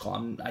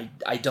neurological.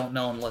 I don't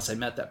know unless I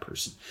met that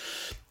person.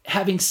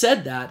 Having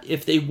said that,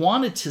 if they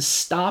wanted to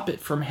stop it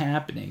from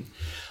happening,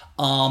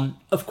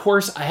 of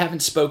course, I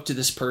haven't spoke to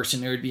this person.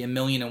 There would be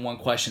 1,000,001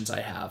 questions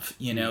I have,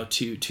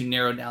 to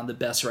narrow down the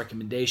best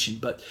recommendation.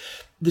 But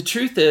the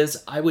truth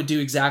is, I would do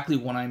exactly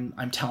what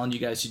I'm telling you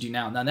guys to do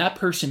now. Now, that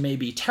person may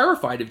be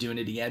terrified of doing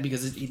it again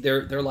because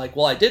they're like,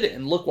 well, I did it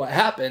and look what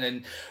happened.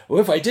 And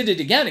if I did it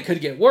again, it could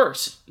get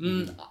worse.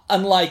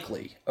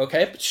 Unlikely.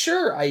 Okay. But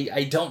sure,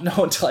 I don't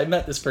know until I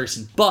met this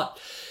person. But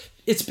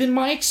it's been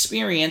my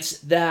experience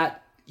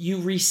that you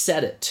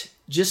reset it.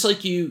 Just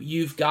like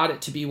you've got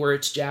it to be where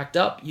it's jacked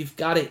up, you've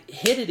got to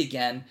hit it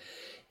again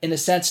in a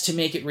sense to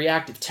make it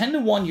reactive.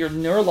 10-to-1, your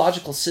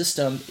neurological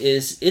system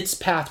is its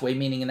pathway,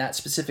 meaning in that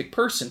specific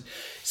person,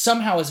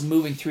 somehow is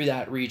moving through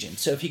that region.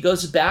 So if he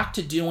goes back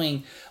to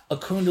doing a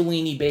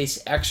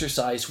Kundalini-based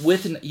exercise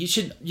you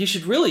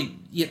should really,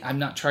 I'm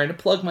not trying to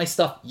plug my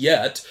stuff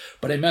yet,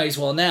 but I might as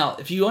well now.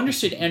 If you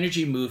understood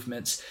energy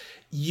movements,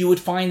 you would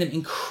find them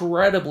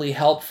incredibly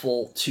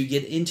helpful to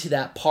get into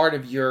that part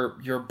of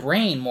your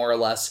brain, more or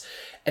less,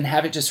 and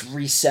have it just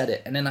reset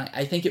it. And then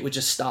I think it would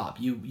just stop.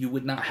 You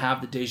would not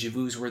have the deja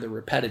vus where they're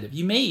repetitive.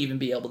 You may even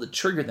be able to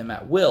trigger them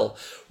at will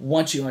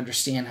once you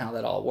understand how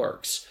that all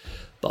works.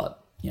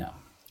 But, yeah.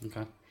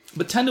 Okay.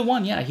 But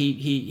 10-1, yeah,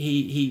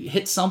 he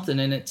hit something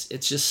and it's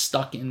just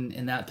stuck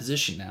in that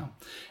position now.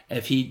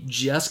 If he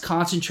just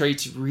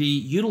concentrates,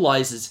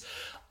 reutilizes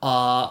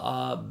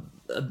a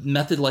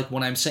method like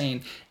what I'm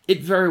saying,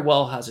 it very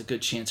well has a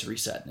good chance of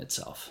resetting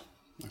itself.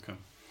 Okay.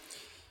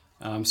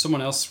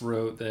 Someone else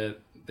wrote that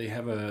they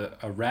have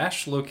a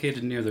rash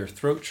located near their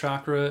throat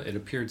chakra. It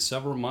appeared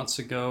several months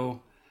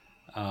ago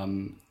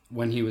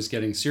when he was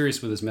getting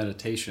serious with his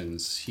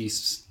meditations. He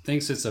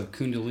thinks it's a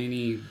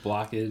Kundalini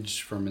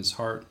blockage from his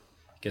heart.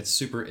 Gets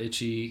super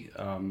itchy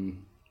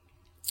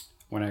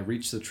when I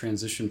reach the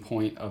transition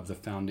point of the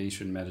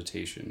foundation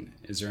meditation.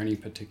 Is there any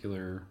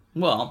particular...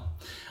 Well,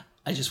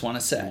 I just want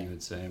to say,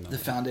 the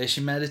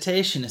foundation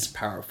meditation is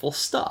powerful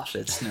stuff.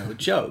 It's no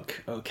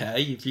joke,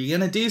 okay? If you're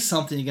going to do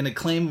something, you're going to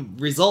claim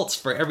results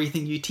for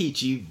everything you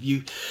teach.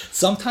 You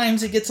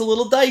sometimes it gets a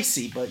little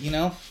dicey, but,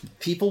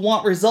 people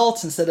want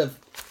results instead of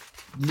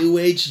new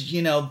age,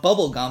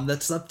 bubble gum.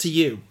 That's up to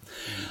you.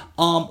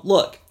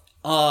 Look,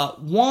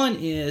 one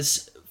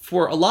is...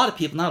 For a lot of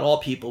people, not all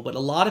people, but a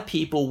lot of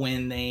people,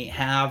 when they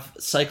have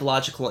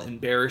psychological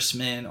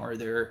embarrassment or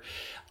they're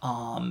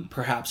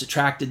perhaps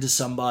attracted to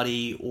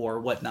somebody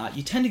or whatnot,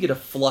 you tend to get a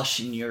flush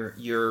in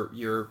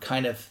your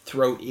kind of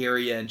throat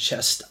area and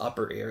chest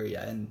upper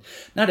area. And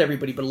not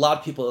everybody, but a lot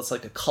of people, it's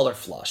like a color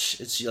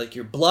flush. It's like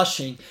you're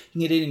blushing, you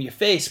can get it in your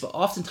face, but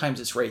oftentimes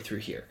it's right through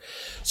here.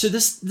 So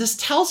this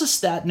tells us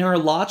that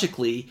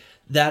neurologically,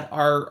 that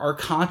our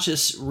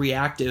conscious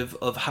reactive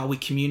of how we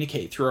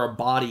communicate through our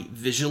body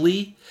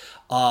visually,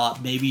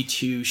 maybe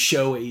to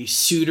show a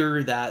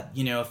suitor that,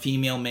 a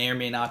female may or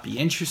may not be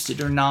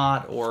interested or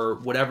not, or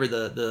whatever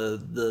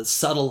the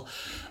subtle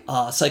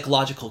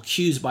psychological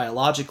cues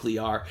biologically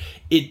are,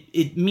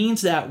 it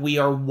means that we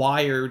are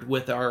wired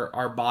with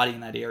our body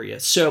in that area.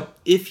 So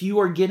if you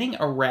are getting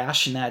a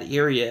rash in that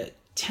area,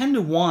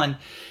 10-1,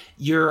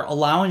 you're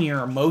allowing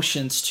your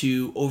emotions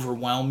to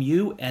overwhelm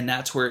you, and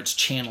that's where it's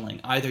channeling.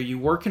 Either you're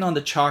working on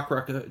the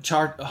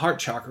heart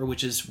chakra,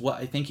 which is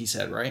what I think he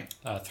said, right?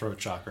 Throat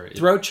chakra.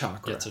 Throat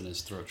chakra. Gets in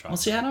his throat chakra. Well,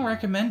 see, I don't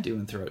recommend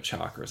doing throat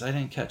chakras. I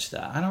didn't catch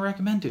that. I don't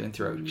recommend doing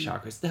throat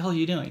chakras. What the hell are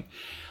you doing?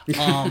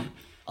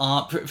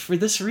 For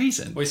this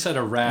reason. Well, he said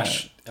a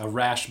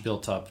rash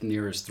built up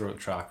near his throat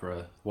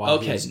chakra while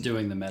he was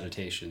doing the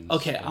meditations.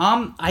 Okay,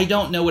 I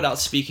don't know without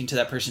speaking to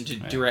that person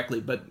directly,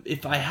 but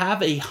if I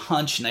have a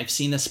hunch, and I've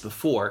seen this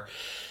before,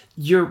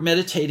 you're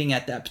meditating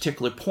at that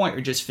particular point,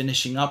 or just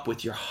finishing up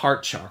with your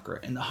heart chakra.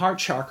 And the heart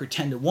chakra,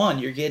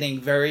 10-1, you're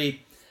getting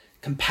very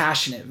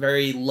compassionate,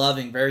 very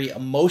loving, very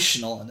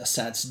emotional in a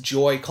sense,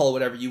 joy, call it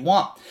whatever you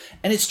want.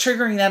 And it's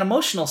triggering that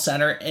emotional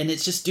center, and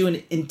it's just doing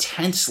it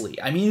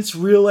intensely. I mean, it's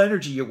real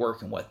energy you're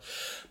working with.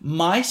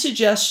 My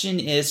suggestion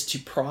is to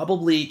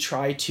probably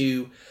try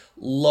to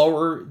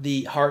lower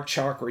the heart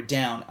chakra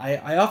down.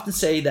 I often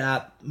say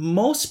that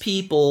most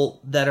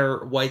people that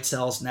are white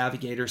cells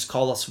navigators,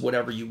 call us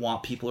whatever you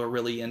want, people who are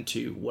really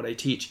into what I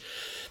teach,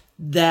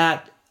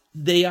 that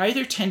they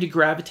either tend to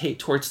gravitate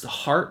towards the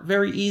heart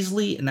very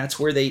easily, and that's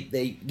where they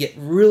get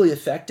really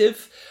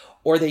effective,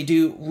 or they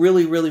do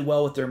really, really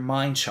well with their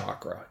mind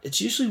chakra. It's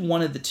usually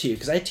one of the two,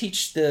 because I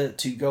teach to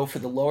go for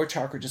the lower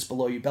chakra just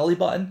below your belly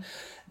button,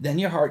 then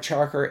your heart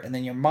chakra, and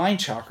then your mind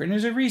chakra. And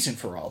there's a reason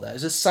for all that.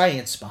 There's a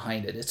science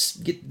behind it. It's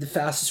get the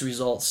fastest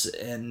results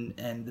and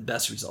the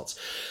best results.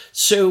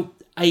 So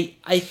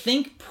I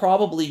think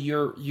probably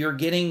you're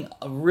getting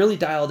really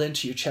dialed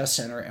into your chest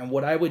center. And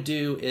what I would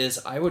do is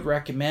I would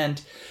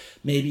recommend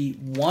maybe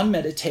one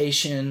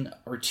meditation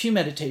or two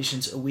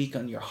meditations a week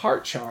on your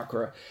heart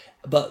chakra,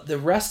 but the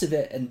rest of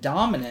it and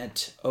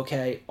dominant,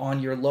 on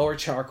your lower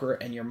chakra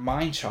and your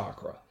mind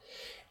chakra.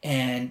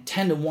 And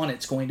 10-1,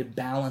 it's going to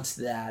balance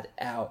that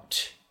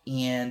out.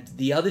 And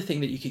the other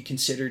thing that you could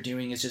consider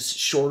doing is just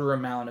shorter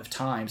amount of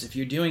times. If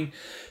you're doing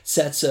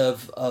sets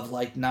of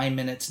like 9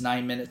 minutes,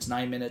 9 minutes,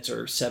 9 minutes,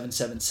 or 7,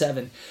 7,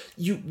 7,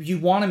 you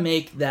want to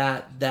make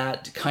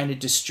that kind of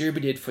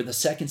distributed for the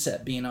second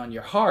set being on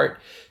your heart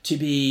to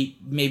be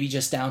maybe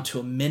just down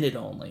to a minute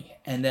only,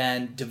 and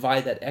then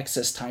divide that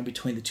excess time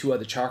between the two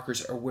other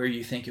chakras or where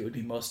you think it would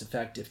be most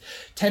effective.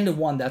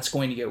 10-1, that's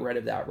going to get rid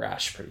of that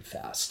rash pretty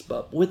fast.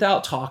 But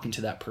without talking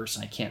to that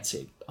person, I can't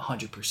say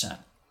 100%.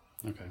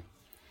 Okay.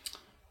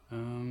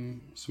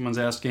 Someone's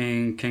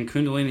asking, can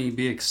Kundalini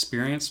be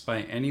experienced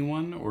by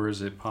anyone, or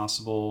is it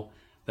possible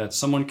that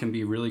someone can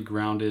be really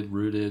grounded,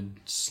 rooted,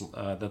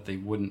 that they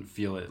wouldn't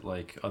feel it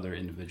like other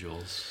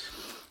individuals?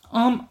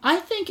 I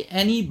think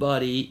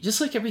anybody, just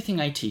like everything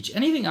I teach,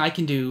 anything I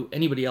can do,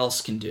 anybody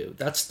else can do.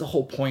 That's the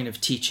whole point of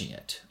teaching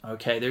it.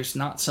 Okay, there's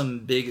not some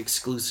big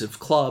exclusive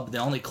club. The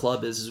only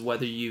club is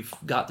whether you've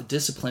got the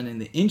discipline and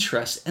the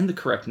interest and the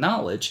correct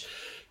knowledge,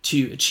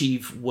 to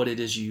achieve what it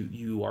is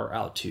you are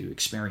out to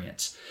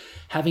experience.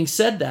 Having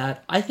said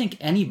that, I think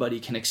anybody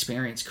can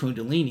experience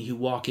Kundalini who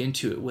walk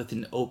into it with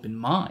an open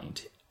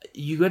mind.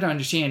 You got to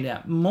understand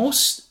that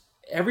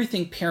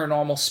everything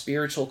paranormal,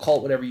 spiritual, call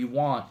it whatever you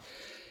want,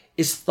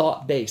 is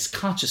thought-based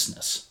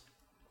consciousness.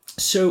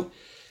 So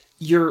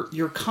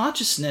your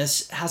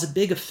consciousness has a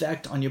big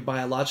effect on your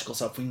biological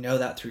self. We know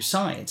that through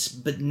science.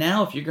 But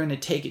now if you're going to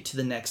take it to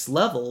the next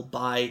level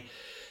by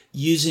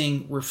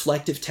using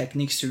reflective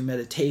techniques through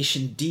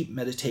meditation, deep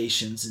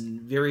meditations, and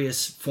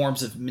various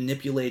forms of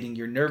manipulating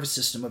your nervous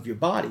system of your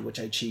body, which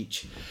I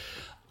teach,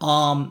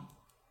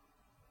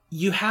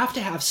 you have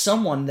to have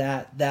someone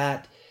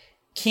that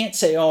can't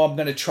say, oh, I'm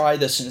going to try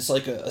this, and it's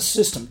like a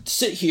system.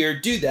 Sit here,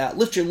 do that,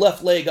 lift your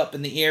left leg up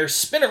in the air,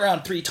 spin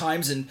around 3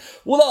 times, and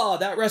voila,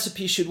 that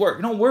recipe should work.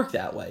 It don't work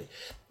that way.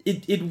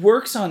 It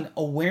works on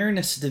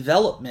awareness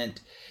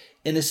development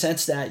in the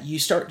sense that you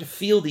start to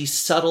feel these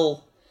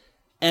subtle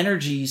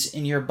energies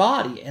in your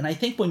body. And I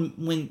think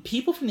when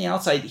people from the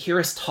outside hear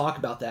us talk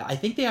about that, I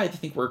think they either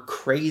think we're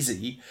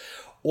crazy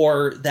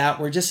or that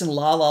we're just in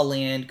la la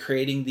land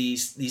creating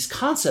these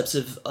concepts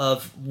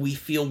of we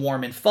feel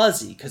warm and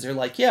fuzzy, because they're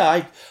like,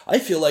 yeah, I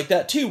feel like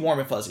that too, warm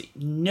and fuzzy.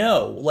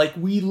 No, like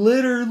we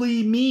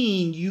literally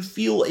mean you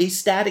feel a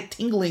static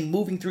tingling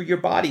moving through your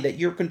body that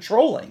you're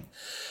controlling.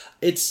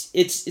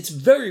 It's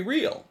very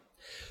real.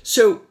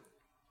 So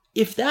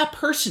if that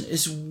person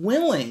is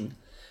willing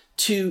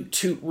to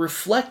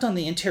reflect on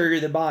the interior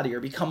of the body or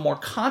become more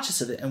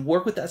conscious of it and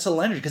work with that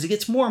subtle energy, because it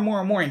gets more and more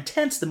and more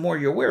intense the more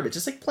you're aware of it.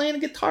 Just like playing a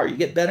guitar, you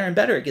get better and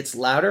better. It gets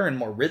louder and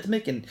more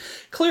rhythmic and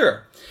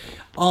clearer.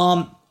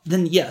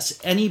 Then yes,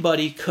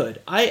 anybody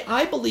could.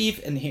 I believe,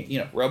 and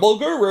Rebel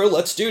Guru,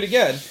 let's do it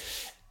again.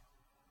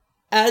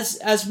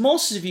 As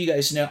most of you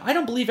guys know, I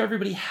don't believe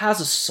everybody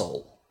has a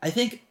soul. I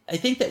think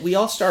that we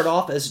all start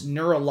off as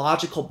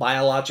neurological,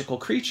 biological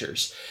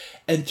creatures.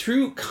 And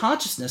through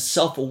consciousness,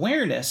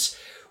 self-awareness,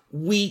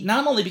 we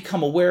not only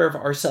become aware of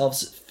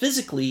ourselves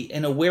physically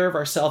and aware of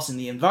ourselves in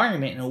the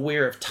environment and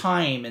aware of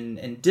time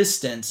and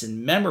distance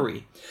and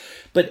memory,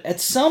 but at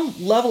some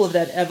level of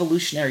that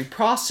evolutionary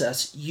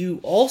process, you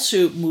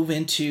also move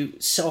into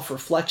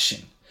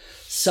self-reflection,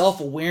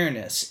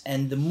 self-awareness.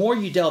 And the more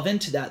you delve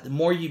into that, the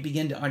more you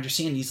begin to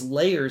understand these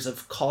layers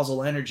of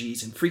causal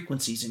energies and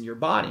frequencies in your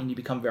body, and you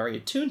become very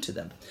attuned to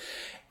them.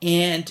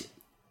 And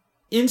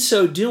in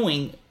so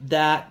doing,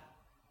 that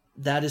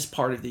is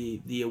part of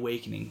the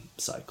awakening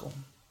cycle.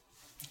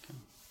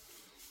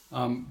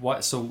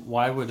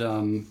 Why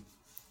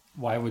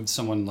would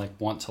someone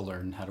want to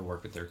learn how to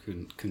work with their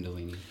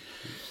Kundalini?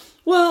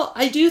 Well,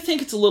 I do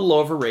think it's a little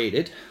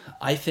overrated.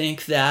 I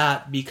think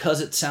that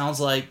because it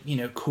sounds like,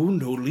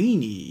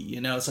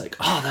 Kundalini, it's like,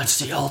 oh, that's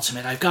the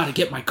ultimate. I've got to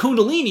get my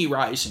Kundalini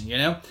rising,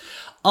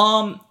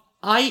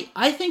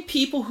 I think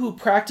people who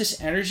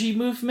practice energy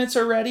movements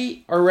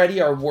already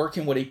are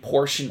working with a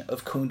portion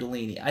of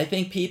Kundalini. I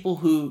think people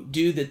who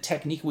do the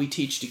technique we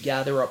teach to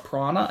gather up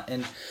prana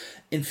and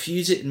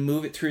infuse it and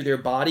move it through their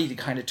body to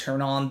kind of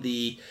turn on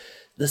the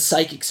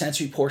psychic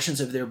sensory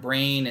portions of their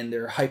brain and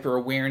their hyper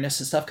awareness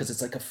and stuff, because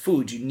it's like a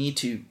food. You need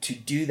to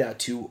do that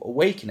to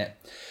awaken it.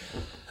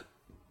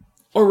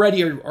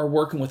 Already are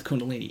working with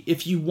Kundalini.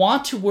 If you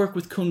want to work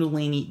with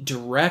Kundalini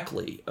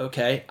directly,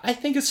 okay, I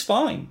think it's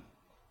fine.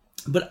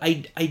 But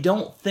I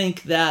don't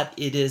think that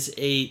it is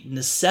a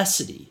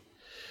necessity.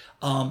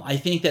 I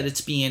think that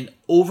it's being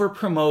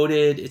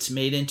over-promoted. It's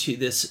made into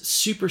this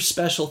super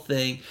special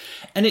thing.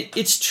 And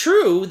it's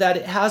true that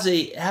it has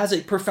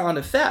a profound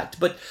effect.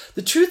 But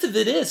the truth of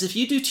it is, if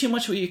you do too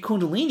much with your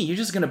Kundalini, you're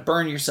just going to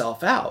burn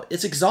yourself out.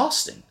 It's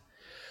exhausting.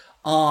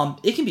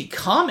 It can be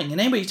calming. And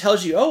anybody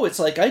tells you, oh, it's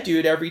like I do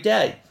it every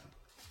day.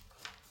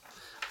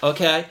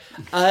 Okay?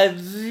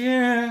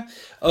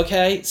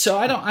 Okay, so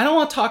I don't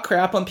want to talk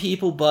crap on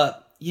people,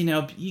 but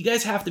you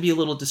guys have to be a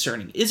little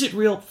discerning. Is it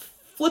real?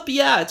 Flip,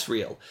 yeah, it's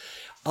real.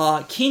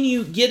 Can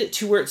you get it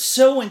to where it's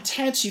so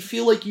intense you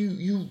feel like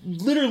you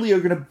literally are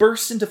going to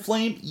burst into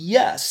flame?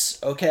 Yes.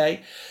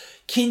 Okay.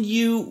 Can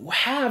you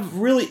have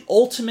really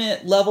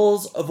ultimate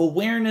levels of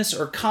awareness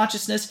or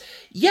consciousness?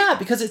 Yeah,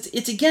 because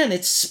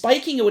it's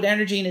spiking it with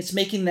energy and it's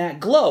making that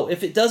glow.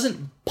 If it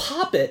doesn't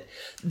pop it,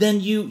 then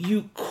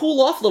you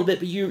cool off a little bit,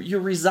 but you're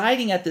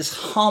residing at this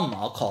hum,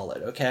 I'll call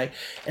it, okay?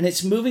 And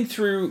it's moving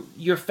through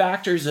your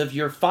factors of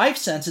your 5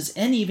 senses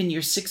and even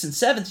your 6 and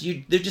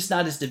 7s. They're just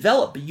not as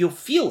developed, but you'll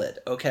feel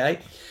it, okay?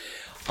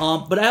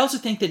 But I also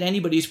think that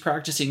anybody who's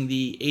practicing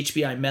the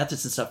HBI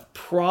methods and stuff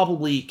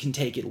probably can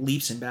take it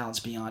leaps and bounds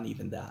beyond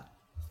even that.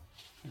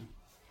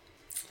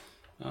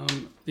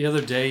 The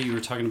other day you were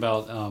talking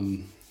about,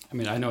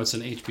 I know it's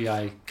an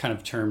HBI kind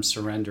of term,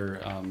 surrender,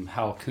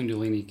 how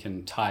Kundalini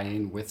can tie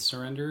in with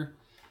surrender.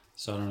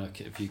 So I don't know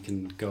if you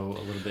can go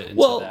a little bit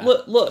into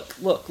that. Look.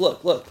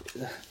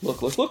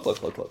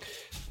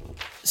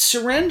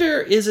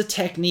 Surrender is a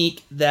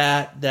technique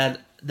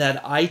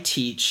that I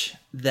teach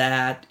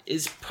that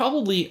is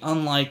probably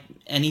unlike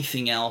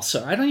anything else.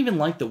 So I don't even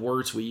like the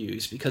words we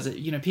use because,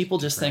 people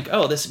just think,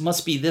 oh, this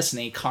must be this, and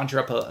they conjure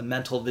up a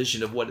mental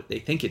vision of what they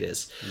think it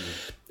is.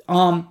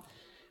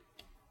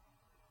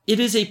 It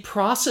is a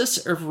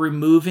process of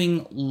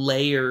removing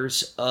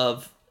layers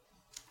of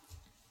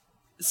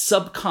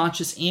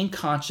subconscious and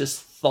conscious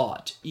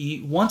thought.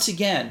 Once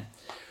again,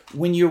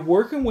 when you're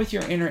working with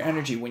your inner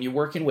energy, when you're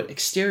working with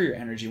exterior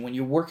energy, when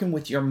you're working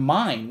with your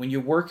mind, when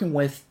you're working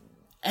with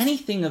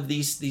anything of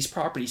these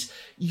properties,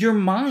 your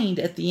mind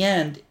at the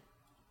end,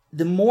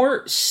 the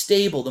more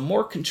stable, the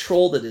more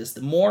controlled it is,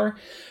 the more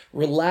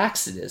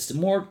relaxed it is, the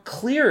more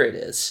clear it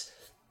is,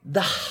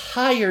 the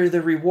higher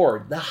the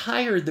reward, the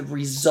higher the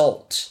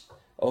result,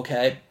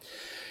 okay?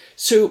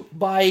 So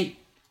by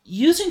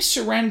using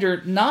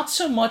surrender, not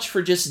so much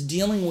for just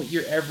dealing with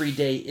your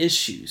everyday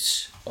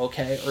issues,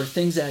 okay, or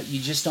things that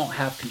you just don't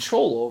have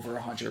control over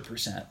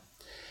 100%.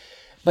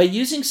 By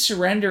using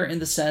surrender in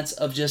the sense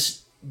of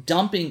just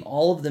dumping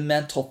all of the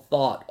mental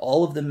thought,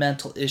 all of the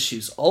mental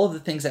issues, all of the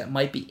things that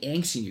might be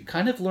angsting you,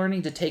 kind of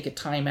learning to take a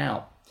time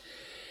out,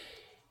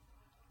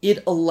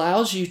 it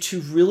allows you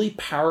to really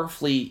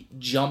powerfully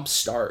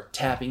jumpstart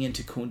tapping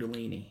into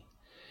Kundalini.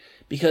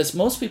 Because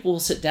most people will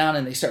sit down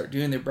and they start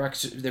doing their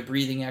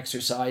breathing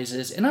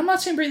exercises. And I'm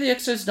not saying breathing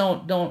exercises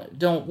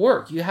don't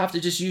work. You have to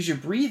just use your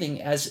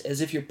breathing as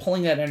if you're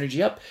pulling that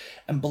energy up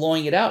and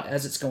blowing it out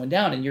as it's going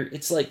down. And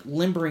it's like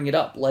limbering it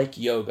up like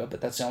yoga,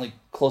 but that's the only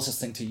closest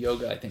thing to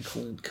yoga I think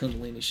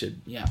Kundalini should,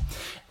 yeah.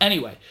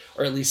 Anyway,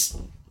 or at least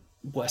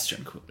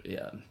Western,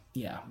 yeah.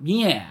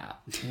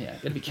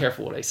 Gotta be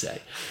careful what I say.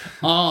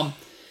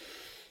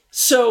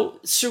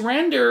 So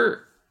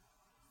surrender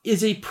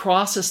is a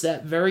process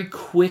that very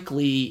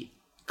quickly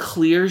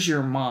clears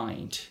your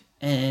mind,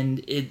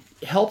 and it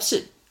helps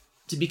it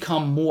to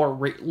become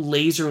more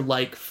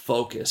laser-like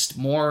focused,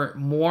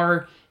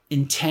 more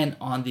intent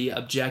on the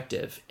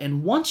objective.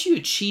 And once you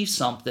achieve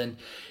something,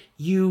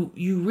 you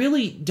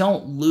really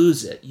don't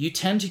lose it. You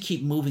tend to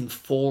keep moving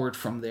forward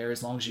from there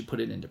as long as you put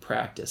it into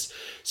practice.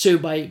 So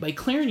by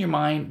clearing your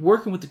mind,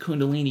 working with the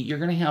Kundalini, you're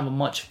going to have a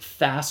much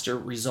faster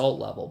result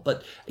level.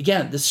 But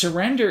again, the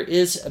surrender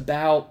is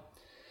about...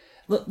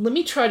 Let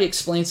me try to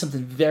explain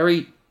something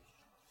very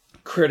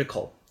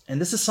critical.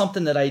 And this is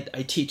something that I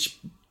teach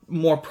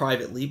more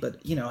privately, but,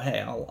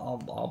 hey,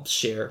 I'll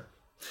share.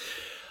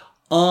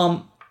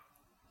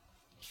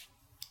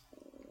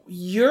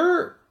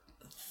 Your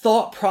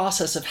thought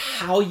process of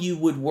how you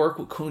would work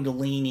with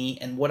Kundalini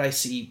and what I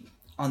see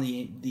on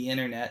the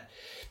internet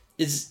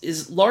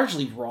is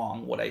largely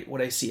wrong.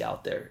 What I see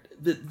out there.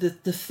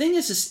 The thing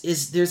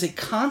is there's a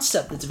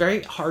concept that's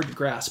very hard to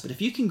grasp, but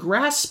if you can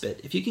grasp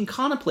it, if you can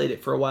contemplate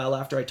it for a while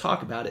after I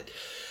talk about it,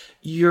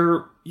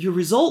 your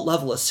result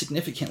level is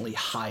significantly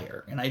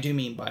higher, and I do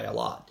mean by a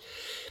lot.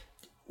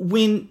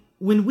 When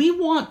we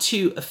want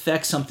to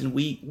affect something,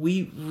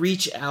 we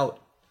reach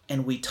out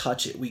and we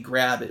touch it, we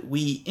grab it,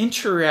 we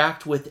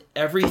interact with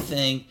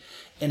everything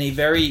in a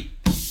very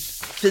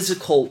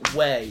physical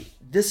way.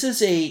 This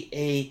is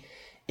a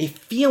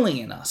feeling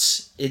in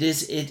us.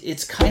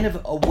 It's kind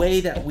of a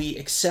way that we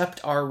accept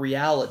our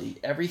reality.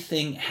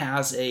 Everything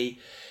has a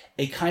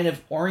kind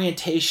of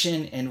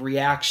orientation and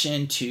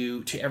reaction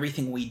to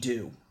everything we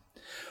do,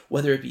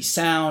 whether it be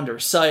sound or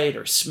sight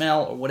or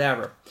smell or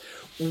whatever.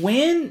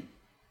 When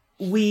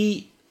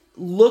we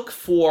look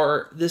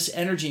for this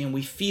energy and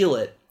we feel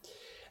it,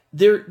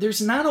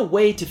 there's not a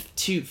way to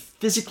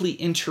physically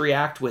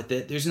interact with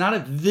it. There's not a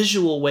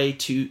visual way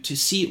to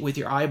see it with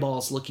your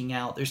eyeballs looking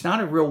out. There's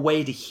not a real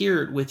way to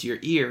hear it with your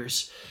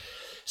ears.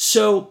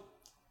 So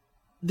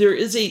there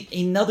is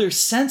another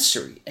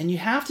sensory, and you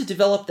have to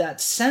develop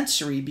that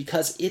sensory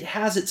because it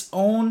has its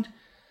own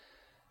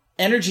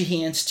energy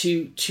hands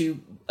to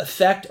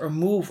affect or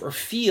move or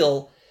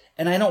feel.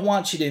 And I don't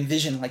want you to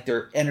envision like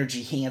their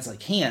energy hands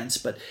like hands,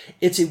 but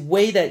it's a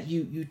way that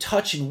you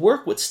touch and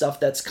work with stuff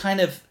that's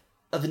kind of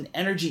an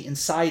energy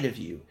inside of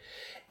you.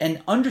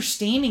 And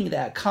understanding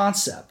that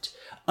concept,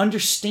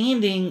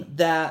 understanding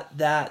that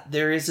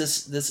there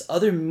is this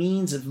other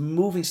means of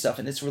moving stuff,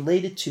 and it's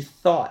related to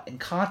thought and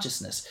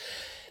consciousness.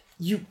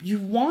 You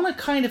want to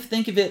kind of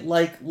think of it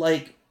like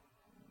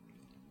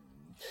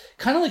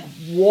kind of like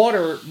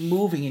water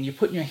moving, and you're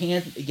putting your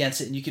hand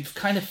against it, and you can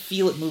kind of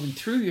feel it moving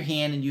through your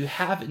hand, and you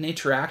have an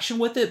interaction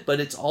with it,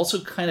 but it's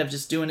also kind of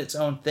just doing its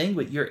own thing,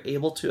 but you're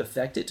able to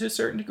affect it to a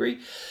certain degree.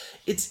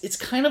 It's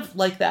kind of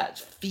like that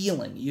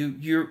feeling.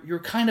 You're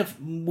kind of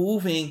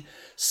moving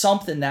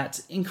something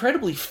that's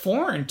incredibly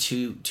foreign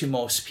to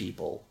most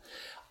people.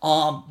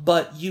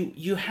 But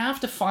you have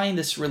to find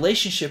this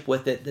relationship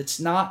with it that's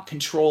not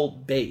control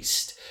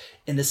based,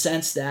 in the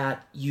sense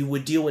that you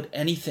would deal with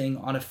anything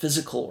on a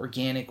physical,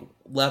 organic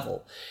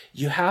level.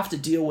 You have to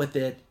deal with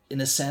it in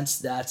a sense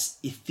that's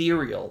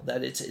ethereal,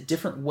 that it's a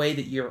different way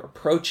that you're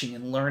approaching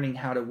and learning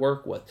how to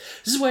work with.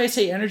 This is why I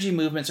say energy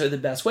movements are the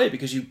best way,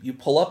 because you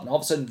pull up and all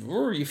of a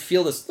sudden you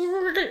feel this,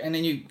 and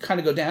then you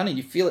kind of go down and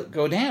you feel it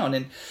go down,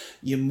 and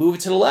you move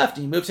it to the left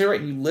and you move to the right,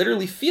 and you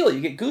literally feel it.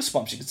 You get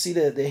goosebumps. You can see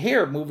the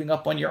hair moving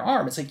up on your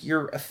arm. It's like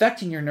you're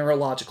affecting your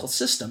neurological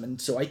system, and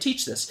so I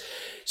teach this.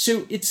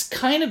 So it's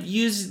kind of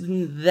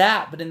using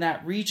that, but in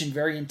that region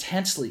very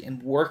intensely,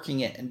 and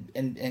working it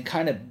and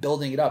kind of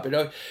building it up.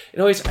 It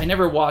always, I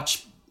never watch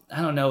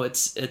I don't know,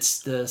 it's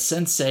the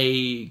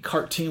Sensei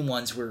cartoon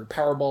ones where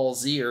Powerball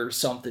Z or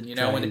something, you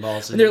know, and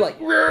they're like,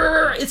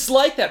 it's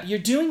like that, but you're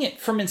doing it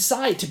from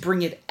inside to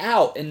bring it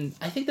out, and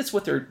I think that's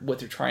what they're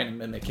trying to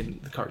mimic in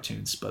the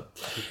cartoons, but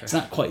it's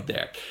not quite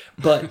there.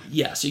 But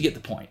yeah, so you get the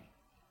point.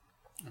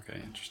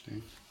 Okay,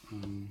 interesting.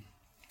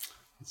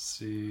 Let's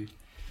see.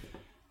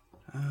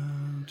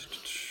 Kind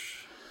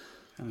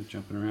of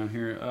jumping around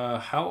here.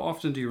 How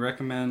often do you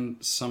recommend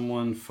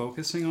someone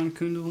focusing on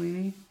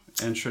Kundalini?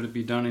 And should it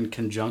be done in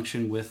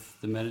conjunction with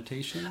the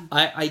meditation?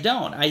 I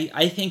don't.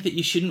 I think that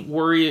you shouldn't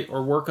worry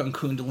or work on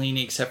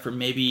Kundalini except for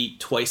maybe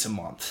twice a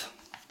month.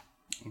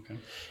 Okay.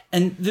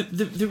 And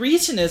the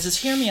reason is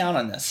hear me out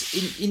on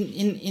this.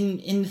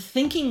 In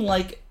thinking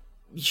like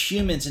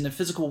humans in the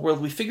physical world,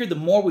 we figure the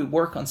more we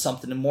work on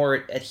something, the more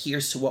it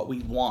adheres to what we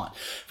want.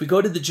 If we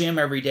go to the gym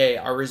every day,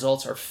 our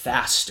results are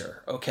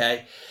faster,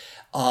 okay?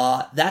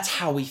 That's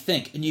how we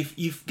think. And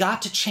you've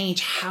got to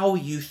change how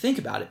you think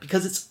about it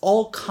because it's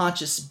all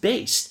conscious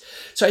based.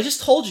 So I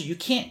just told you, you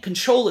can't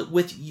control it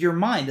with your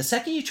mind. The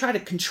second you try to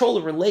control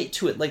or relate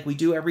to it like we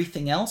do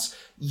everything else,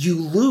 you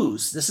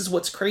lose. This is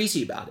what's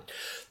crazy about it.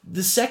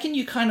 The second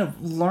you kind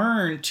of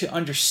learn to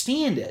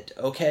understand it,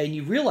 okay, and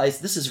you realize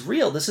this is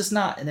real, this is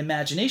not an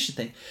imagination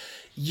thing,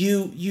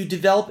 you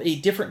develop a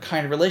different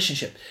kind of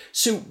relationship.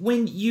 So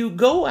when you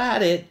go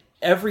at it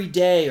every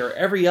day or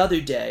every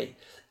other day,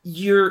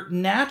 your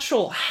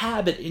natural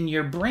habit in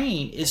your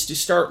brain is to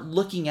start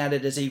looking at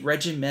it as a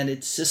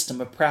regimented system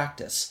of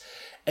practice.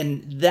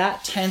 And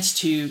that tends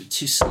to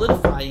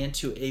solidify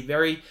into a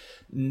very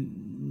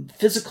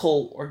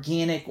physical,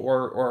 organic,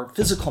 or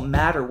physical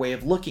matter way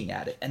of looking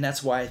at it. And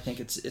that's why I think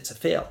it's a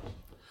fail.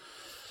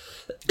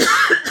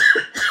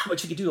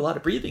 But you can do a lot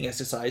of breathing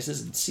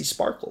exercises and see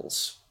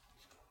sparkles.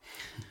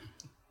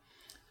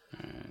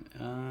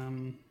 All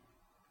right.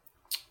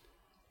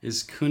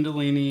 Is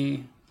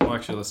Kundalini... Well,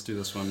 actually, let's do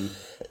this one.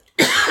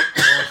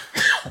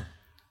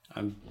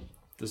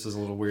 This is a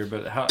little weird,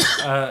 but how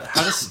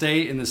to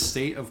stay in the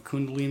state of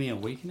Kundalini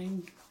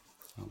awakening?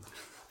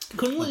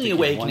 Kundalini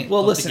awakening.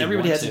 Well, listen,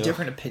 everybody has a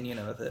different opinion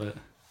of it. But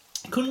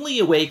Kundalini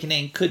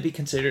awakening could be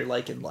considered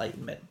like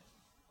enlightenment.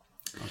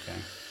 Okay.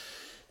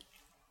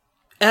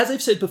 As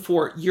I've said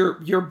before,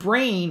 your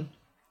brain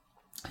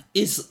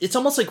it's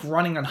almost like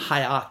running on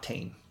high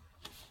octane.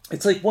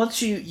 It's like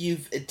once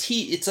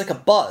it's like a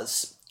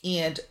buzz,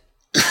 and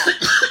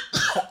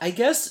I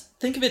guess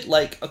think of it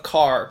like a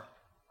car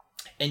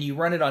and you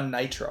run it on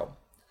nitro.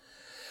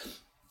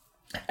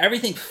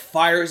 Everything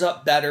fires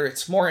up better.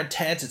 It's more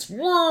intense. It's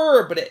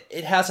but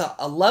it has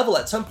a level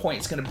at some point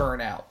it's going to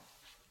burn out.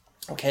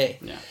 Okay.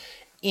 Yeah.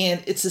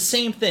 And it's the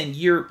same thing.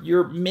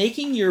 You're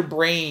making your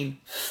brain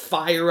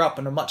fire up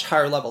on a much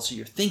higher level. So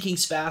your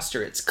thinking's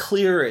faster. It's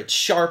clearer. It's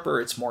sharper.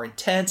 It's more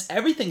intense.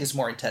 Everything is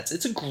more intense.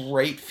 It's a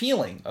great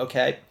feeling.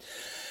 Okay.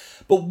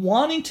 But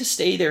wanting to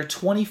stay there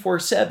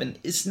 24/7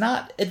 is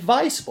not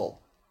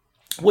advisable.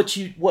 What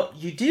you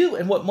do,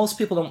 and what most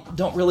people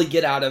don't really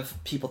get out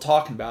of people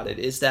talking about it,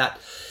 is that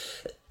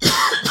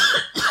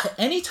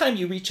anytime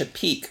you reach a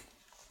peak,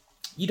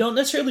 you don't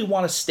necessarily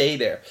want to stay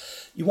there.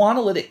 You want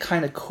to let it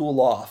kind of cool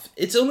off.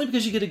 It's only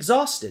because you get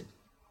exhausted.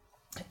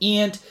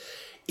 And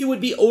it would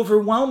be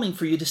overwhelming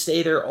for you to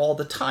stay there all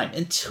the time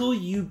until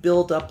you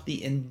build up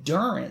the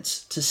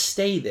endurance to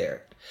stay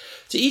there.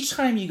 So each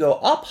time you go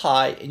up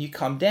high and you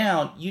come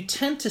down, you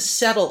tend to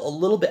settle a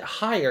little bit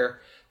higher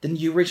than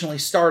you originally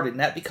started. And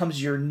that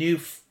becomes your new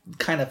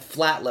kind of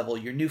flat level,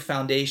 your new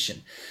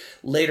foundation.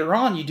 Later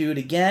on, you do it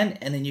again,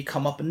 and then you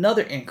come up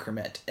another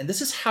increment. And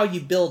this is how you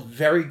build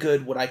very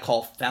good, what I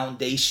call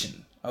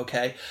foundation,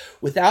 okay?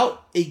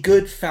 Without a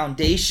good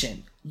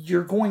foundation,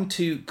 you're going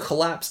to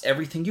collapse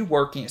everything you're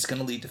working. It's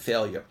going to lead to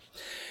failure.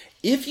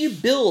 If you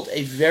build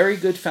a very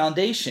good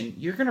foundation,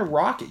 you're going to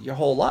rock it your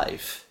whole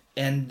life.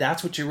 And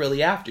that's what you're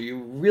really after. You're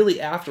really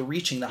after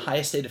reaching the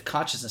highest state of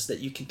consciousness that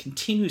you can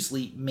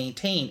continuously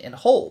maintain and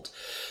hold.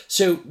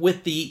 So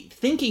with the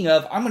thinking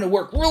of, I'm going to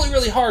work really,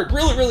 really hard,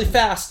 really, really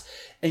fast,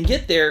 and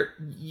get there,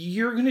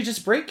 you're going to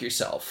just break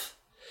yourself.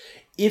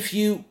 If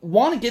you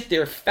want to get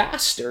there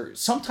faster,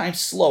 sometimes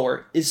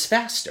slower is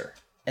faster,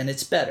 and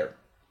it's better.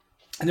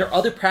 And there are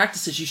other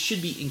practices you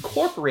should be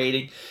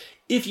incorporating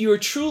if you are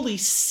truly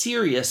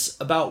serious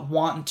about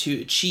wanting to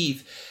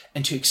achieve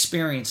and to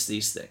experience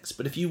these things.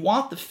 But if you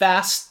want the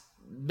fast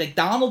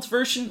McDonald's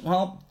version,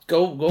 well,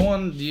 go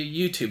on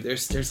YouTube.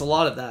 There's a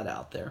lot of that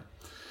out there.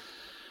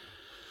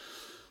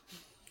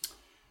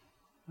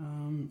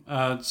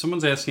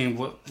 Someone's asking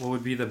what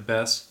would be the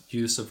best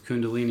use of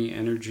Kundalini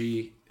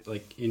energy,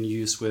 like in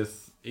use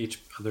with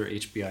other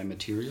HBI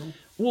material?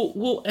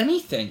 Well,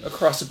 anything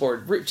across the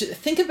board.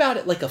 Think about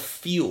it like a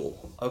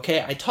fuel.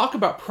 Okay, I talk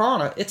about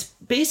prana. It's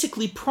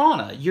basically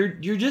prana.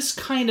 You're just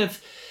kind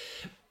of.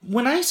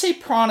 When I say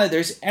prana,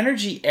 there's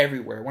energy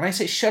everywhere. When I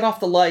say shut off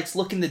the lights,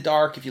 look in the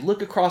dark, if you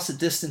look across the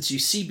distance, you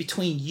see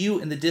between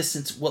you and the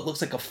distance what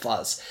looks like a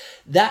fuzz.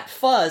 That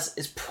fuzz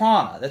is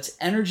prana. That's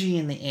energy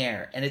in the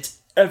air, and it's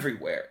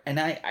everywhere. And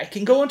I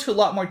can go into a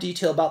lot more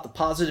detail about the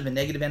positive and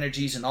negative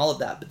energies and all of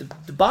that,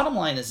 but the bottom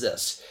line is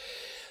this.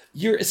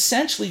 you're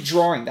essentially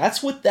drawing.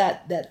 That's what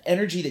that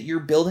energy that you're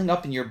building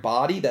up in your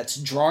body, that's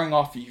drawing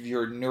off of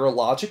your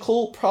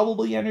neurological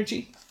probably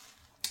energy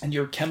and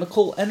your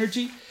chemical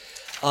energy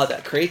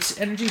that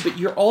creates energy, but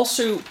you're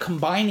also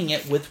combining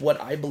it with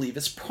what I believe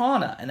is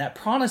prana, and that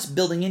prana is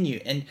building in you.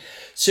 And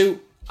so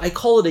I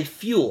call it a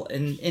fuel.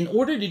 And in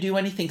order to do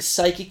anything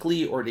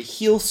psychically, or to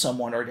heal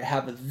someone, or to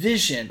have a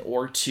vision,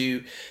 or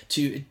to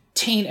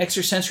attain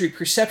extrasensory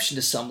perception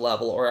to some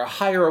level, or a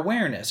higher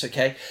awareness,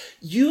 okay,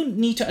 you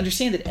need to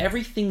understand that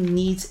everything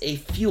needs a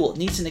fuel. It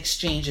needs an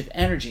exchange of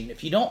energy. And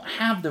if you don't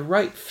have the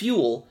right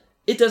fuel,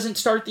 it doesn't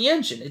start the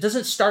engine. It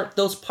doesn't start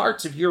those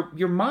parts of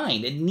your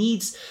mind. It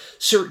needs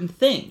certain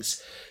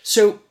things.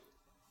 So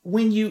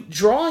when you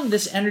drawing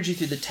this energy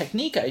through the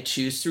technique I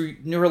choose, through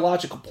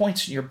neurological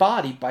points in your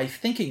body, by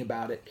thinking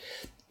about it,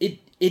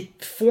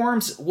 it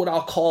forms what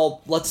I'll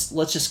call, let's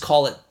just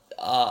call it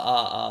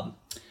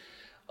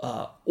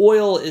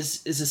oil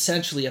is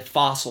essentially a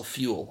fossil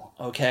fuel,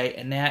 okay?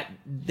 And that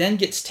then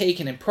gets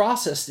taken and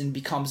processed and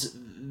becomes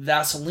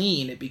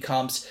Vaseline, it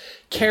becomes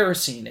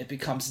kerosene, it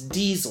becomes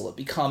diesel, it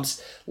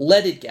becomes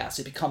leaded gas,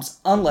 it becomes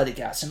unleaded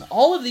gas. And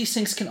all of these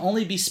things can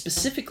only be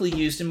specifically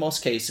used in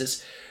most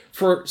cases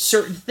for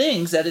certain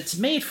things that it's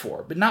made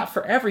for, but not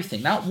for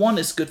everything. Not one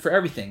is good for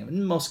everything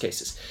in most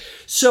cases.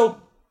 So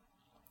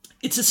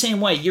it's the same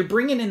way. You're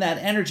bringing in that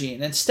energy,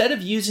 and instead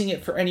of using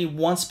it for any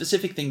one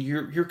specific thing,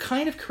 you're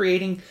kind of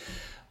creating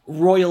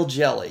royal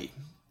jelly.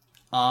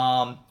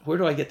 Where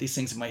do I get these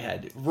things in my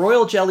head?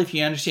 Royal jelly, if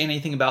you understand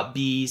anything about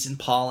bees and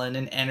pollen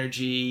and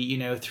energy,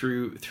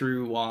 through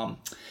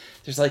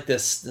there's like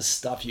this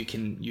stuff you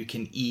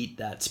can eat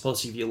that's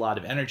supposed to give you a lot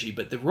of energy,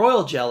 but the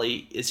royal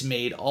jelly is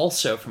made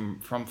also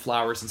from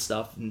flowers and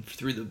stuff, and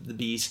through the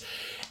bees,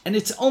 and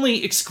it's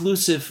only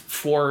exclusive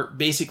for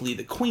basically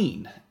the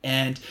queen,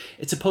 and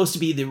it's supposed to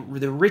be the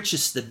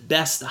richest, the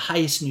best, the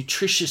highest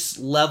nutritious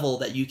level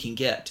that you can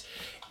get.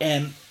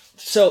 And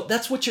so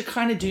that's what you're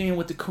kind of doing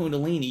with the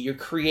Kundalini. You're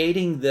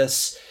creating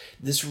this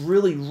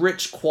really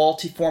rich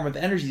quality form of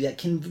energy that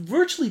can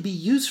virtually be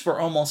used for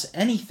almost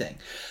anything.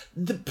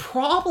 The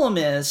problem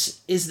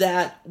is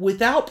that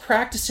without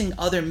practicing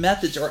other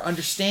methods or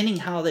understanding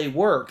how they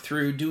work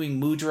through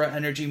doing mudra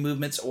energy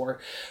movements,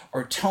 or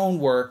tone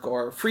work,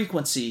 or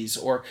frequencies,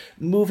 or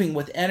moving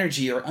with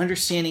energy, or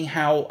understanding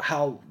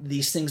how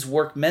these things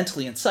work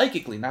mentally and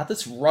psychically, not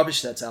this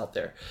rubbish that's out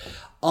there,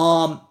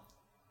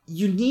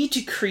 you need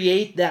to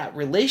create that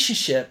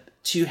relationship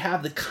to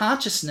have the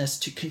consciousness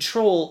to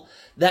control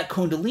that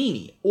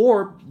Kundalini.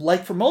 Or,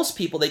 like for most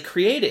people, they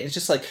create it. It's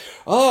just like,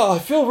 oh, I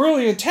feel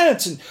really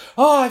intense, and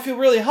oh, I feel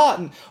really hot,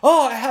 and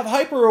oh, I have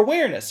hyper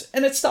awareness,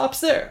 and it stops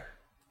there.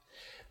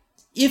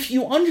 If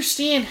you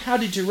understand how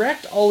to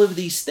direct all of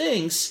these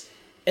things,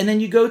 and then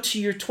you go to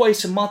your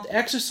twice a month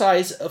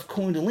exercise of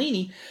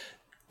Kundalini,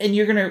 and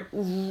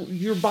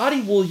your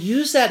body will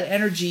use that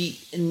energy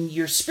in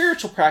your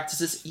spiritual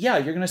practices, yeah,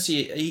 you're going to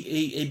see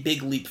a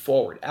big leap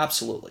forward.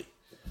 Absolutely.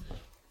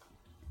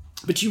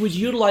 But you would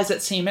utilize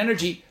that same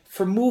energy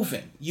for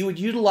moving. You would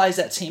utilize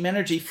that same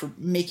energy for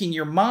making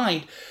your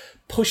mind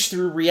push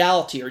through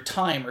reality, or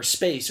time, or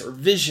space, or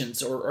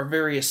visions, or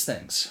various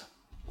things.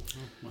 Oh,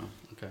 wow.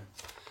 Okay.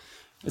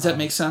 Does that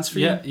make sense for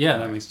you? Yeah,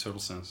 that makes total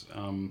sense.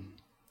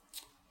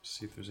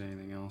 See if there's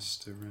anything else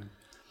to read.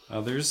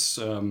 There's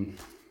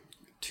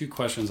 2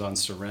 questions on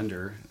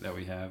surrender that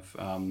we have.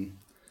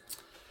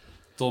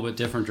 A little bit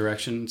different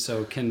direction.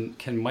 So can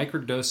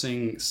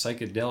microdosing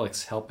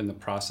psychedelics help in the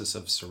process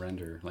of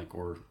surrender, like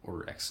or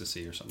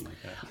ecstasy or something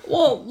like that?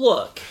 Well,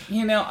 look,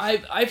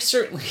 I've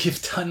certainly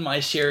done my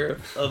share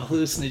of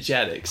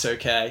hallucinogenics.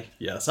 Okay,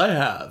 yes, I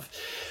have.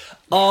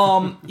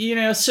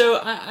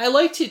 So I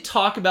like to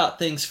talk about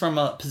things from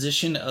a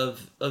position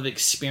of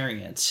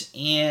experience,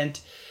 and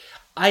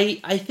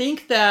I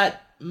think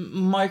that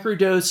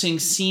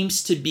microdosing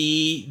seems to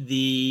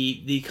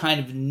be the kind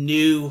of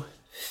new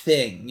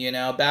thing.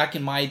 Back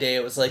in my day,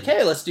 it was like,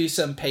 hey, let's do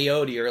some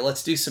peyote, or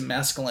let's do some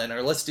mescaline,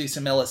 or let's do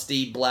some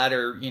LSD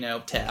bladder,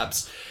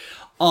 tabs.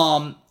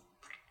 I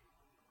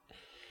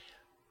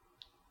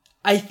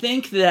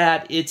think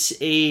that it's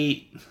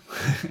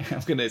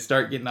I'm going to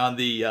start getting on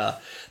the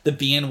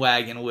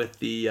bandwagon with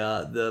the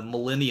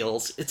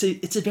millennials.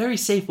 It's a very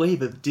safe way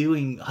of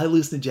doing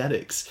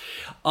hallucinogenics.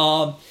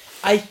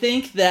 I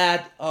think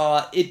that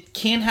it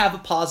can have a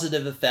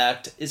positive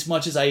effect, as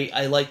much as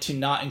I like to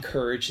not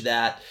encourage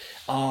that.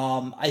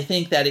 I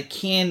think that it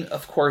can,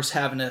 of course,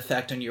 have an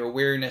effect on your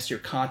awareness, your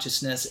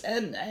consciousness,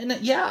 and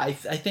yeah, I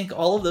think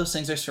all of those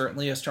things are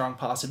certainly a strong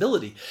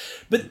possibility.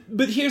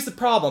 But here's the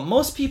problem.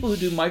 Most people who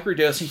do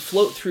microdosing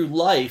float through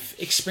life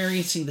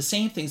experiencing the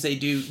same things they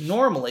do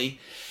normally,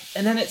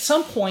 and then at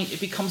some point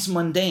it becomes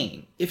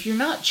mundane. If you're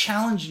not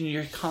challenging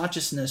your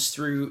consciousness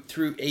through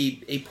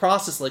a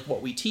process like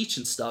what we teach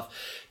and stuff,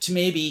 to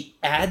maybe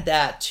add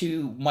that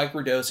to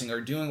microdosing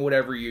or doing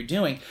whatever you're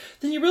doing,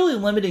 then you're really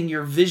limiting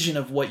your vision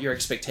of what your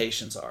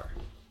expectations are.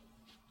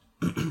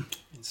 Let's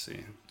see.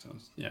 So,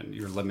 yeah,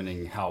 you're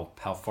limiting how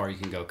far you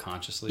can go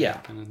consciously, yeah,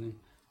 that kind of thing.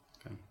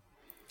 Okay.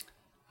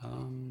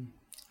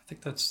 I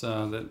think that's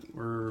that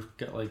we're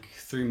got like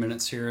 3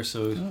 minutes here,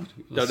 so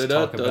let's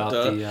talk about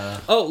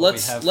the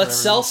let's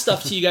sell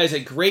stuff to you guys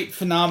at great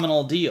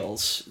phenomenal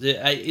deals.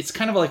 It's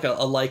kind of like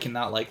a like and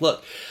not like.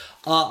 Look,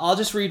 I'll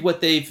just read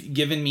what they've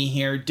given me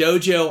here.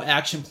 Dojo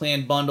Action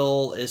Plan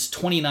Bundle is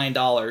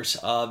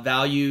 $29.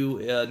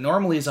 Value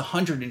normally is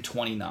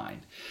 $129.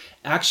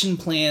 Action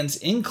plans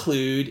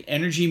include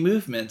energy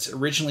movements,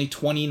 originally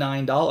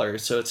 $29,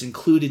 so it's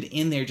included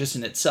in there just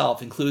in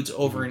itself. Includes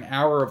over an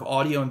hour of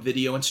audio and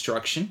video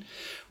instruction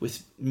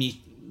with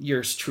me,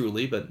 yours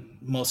truly, but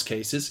most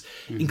cases.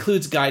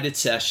 Includes guided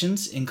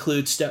sessions,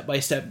 includes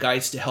step-by-step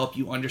guides to help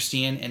you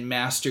understand and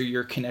master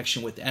your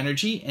connection with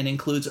energy, and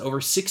includes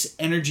over 6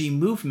 energy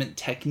movement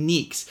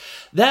techniques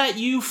that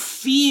you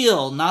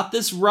feel, not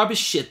this rubbish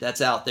shit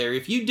that's out there.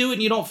 If you do it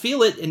and you don't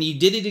feel it, and you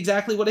did it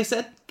exactly what I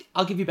said,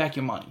 I'll give you back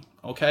your money.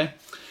 Okay.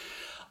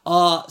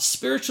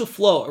 Spiritual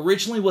Flow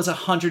originally was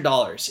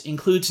 $100.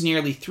 Includes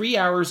nearly 3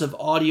 hours of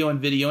audio and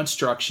video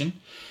instruction.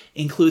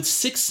 Includes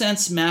 6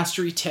 sense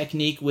mastery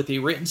technique with a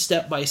written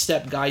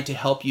step-by-step guide to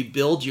help you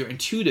build your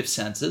intuitive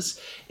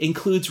senses.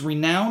 Includes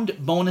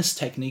renowned bonus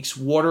techniques,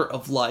 Water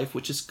of Life,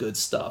 which is good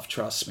stuff,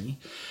 trust me.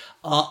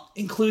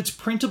 Includes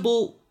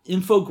printable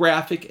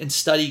infographic and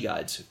study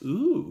guides.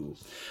 Ooh.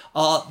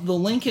 The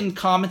link in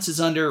comments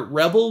is under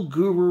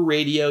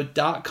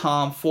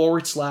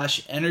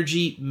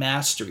rebelgururadio.com/energy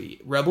mastery.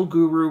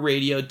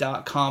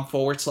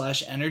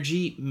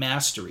 rebelgururadio.com/energy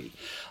mastery.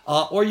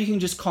 Or you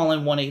can just call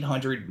in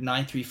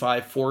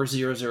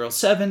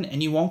 1-800-935-4007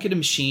 and you won't get a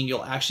machine.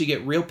 You'll actually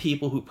get real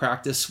people who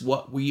practice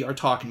what we are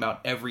talking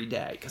about every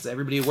day, because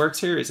everybody who works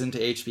here is into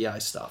HBI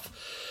stuff.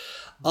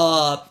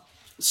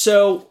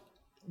 So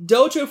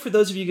Dojo, for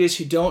those of you guys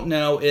who don't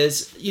know,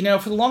 is,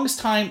 for the longest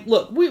time,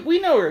 look, we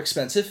know we're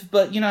expensive,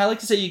 but, I like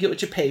to say you get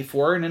what you pay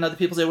for, and then other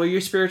people say, well,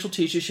 your spiritual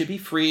teacher should be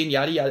free, and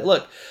yada, yada.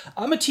 Look,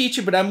 I'm a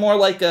teacher, but I'm more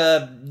like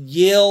a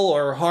Yale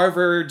or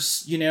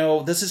Harvard's,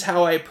 this is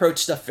how I approach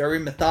stuff very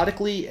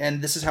methodically,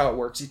 and this is how it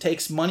works. It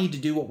takes money to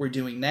do what we're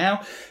doing now.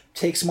 It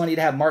takes money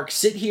to have Mark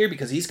sit here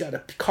because he's got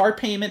a car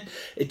payment.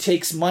 It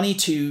takes money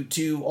to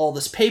do all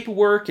this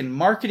paperwork and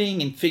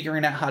marketing and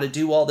figuring out how to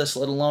do all this,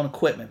 let alone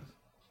equipment.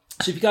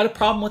 So if you got a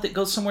problem with it,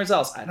 go somewhere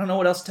else. I don't know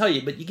what else to tell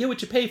you, but you get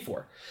what you pay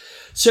for.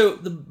 So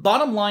the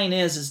bottom line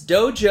is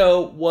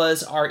Dojo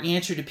was our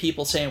answer to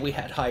people saying we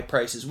had high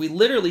prices. We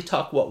literally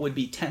took what would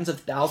be tens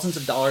of thousands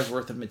of dollars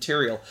worth of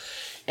material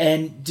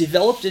and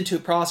developed into a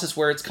process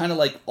where it's kind of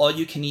like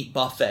all-you-can-eat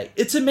buffet.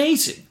 It's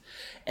amazing.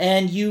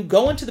 And you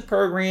go into the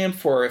program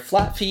for a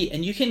flat fee,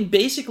 and you can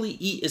basically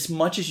eat as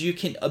much as you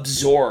can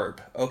absorb,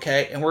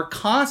 okay? And we're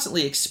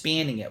constantly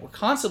expanding it. We're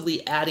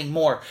constantly adding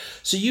more.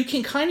 So you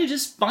can kind of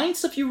just find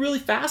stuff you're really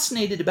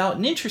fascinated about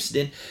and interested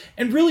in,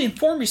 and really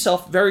inform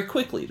yourself very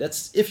quickly.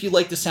 That's if you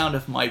like the sound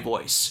of my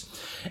voice.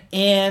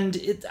 And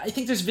I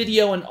think there's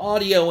video and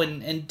audio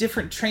and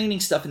different training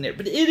stuff in there.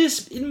 But it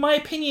is, in my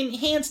opinion,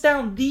 hands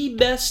down the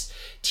best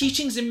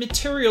teachings and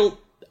material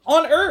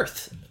on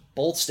earth.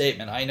 Bold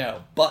statement, I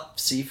know, but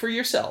see for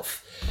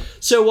yourself.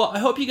 So I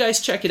hope you guys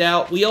check it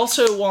out. We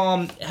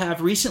also have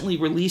recently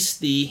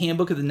released the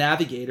Handbook of the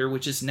Navigator,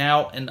 which is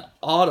now an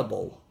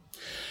Audible.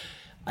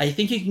 I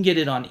think you can get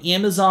it on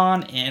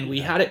Amazon, and we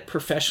had it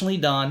professionally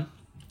done.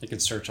 You can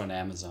search on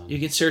Amazon. You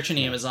can search on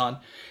Amazon.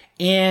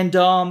 And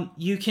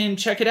you can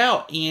check it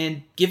out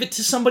and give it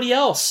to somebody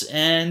else.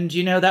 And,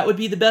 that would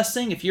be the best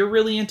thing. If you're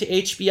really into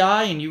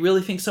HBI and you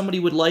really think somebody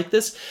would like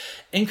this,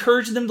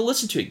 encourage them to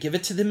listen to it. Give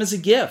it to them as a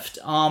gift.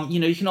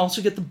 You can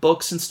also get the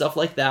books and stuff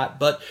like that.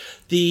 But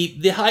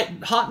the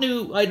hot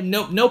new item,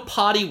 no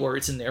potty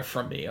words in there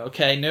from me,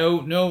 okay?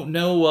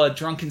 No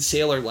drunken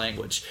sailor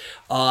language.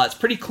 It's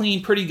pretty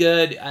clean, pretty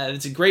good.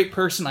 It's a great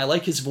person. I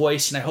like his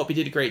voice, and I hope he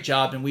did a great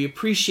job. And we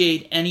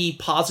appreciate any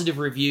positive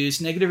reviews.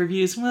 Negative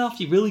reviews, well, if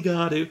you really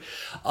got to.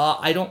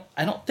 I don't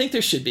think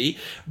there should be.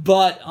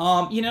 But,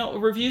 a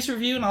review's a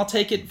review, and I'll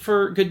take it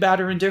for good, bad,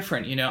 or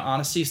indifferent.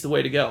 Honesty is the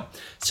way to go.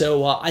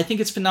 So I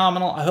think it's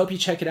phenomenal. I hope you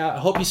check it out. I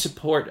hope you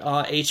support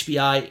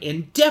HBI,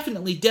 and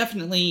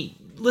definitely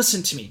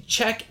listen to me.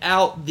 Check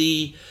out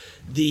the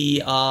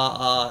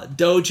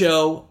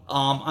dojo.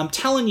 I'm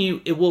telling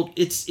you,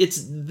 it's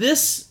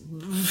this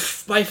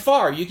by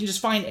far. You can just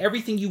find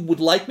everything you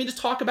would like me to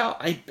talk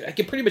about. I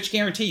can pretty much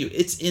guarantee you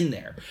it's in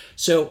there.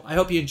 So I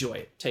hope you enjoy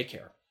it. Take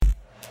care.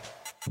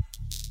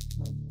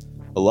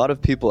 A lot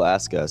of people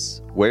ask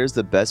us, where's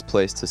the best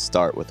place to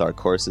start with our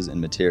courses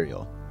and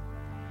material?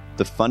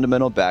 The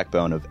fundamental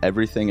backbone of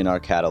everything in our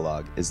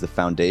catalog is the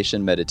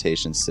Foundation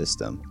Meditation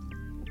System.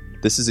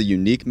 This is a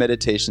unique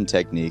meditation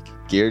technique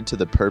geared to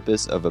the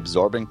purpose of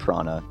absorbing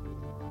prana,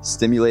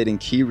 stimulating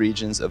key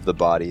regions of the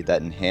body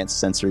that enhance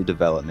sensory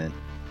development,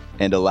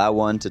 and allow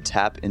one to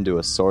tap into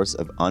a source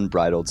of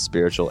unbridled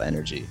spiritual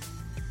energy.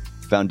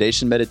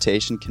 Foundation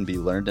meditation can be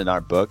learned in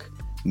our book,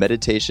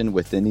 Meditation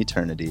Within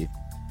Eternity,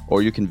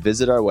 or you can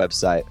visit our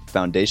website,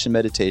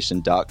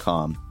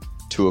 foundationmeditation.com,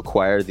 to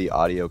acquire the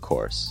audio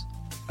course.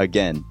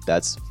 Again,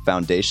 that's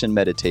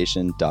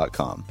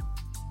foundationmeditation.com.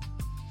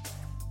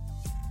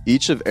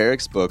 Each of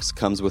Eric's books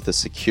comes with a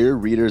secure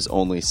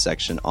readers-only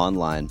section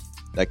online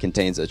that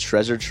contains a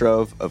treasure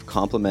trove of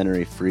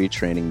complimentary free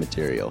training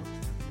material.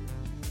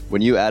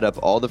 When you add up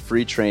all the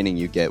free training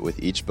you get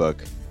with each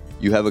book,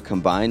 you have a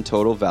combined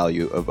total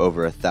value of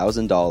over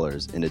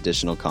 $1,000 in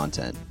additional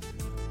content.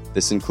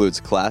 This includes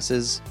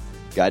classes,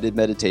 guided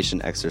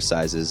meditation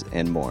exercises,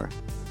 and more.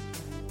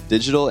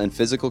 Digital and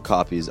physical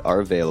copies are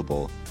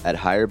available at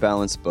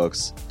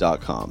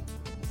higherbalancebooks.com.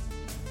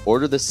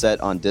 Order the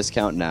set on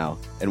discount now,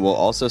 and we'll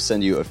also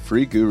send you a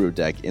free Guru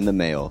deck in the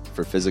mail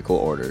for physical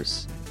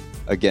orders.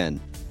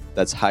 Again,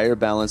 that's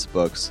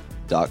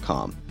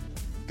higherbalancebooks.com.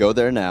 Go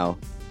there now,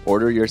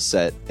 order your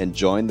set, and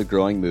join the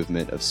growing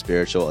movement of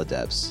spiritual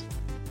adepts.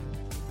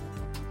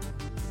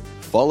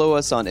 Follow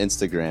us on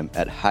Instagram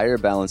at Higher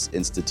Balance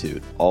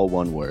Institute, all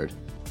one word.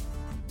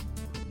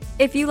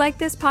 If you like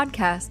this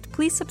podcast,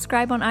 please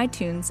subscribe on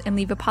iTunes and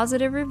leave a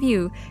positive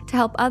review to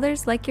help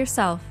others like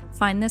yourself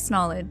find this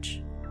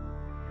knowledge.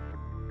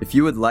 If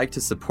you would like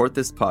to support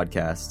this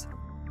podcast,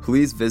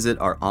 please visit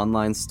our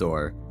online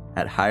store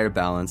at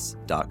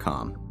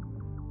higherbalance.com.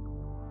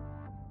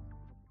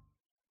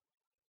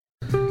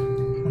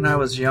 When I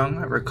was young,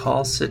 I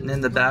recall sitting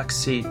in the back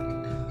seat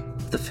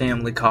of the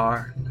family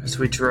car as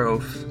we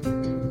drove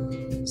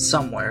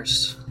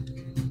somewheres,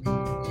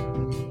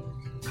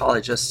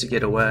 probably just to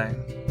get away.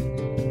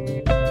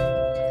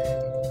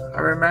 I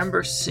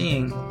remember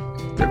seeing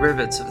the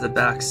rivets of the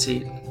back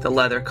seat, the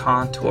leather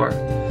contour,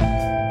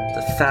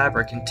 the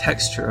fabric and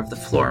texture of the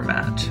floor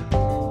mat.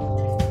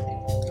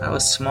 I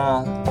was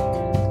small.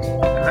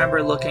 I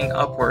remember looking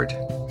upward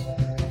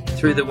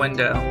through the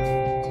window,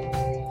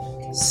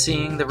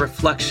 seeing the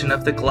reflection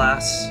of the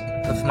glass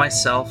of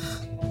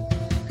myself,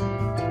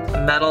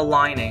 a metal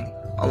lining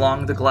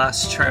along the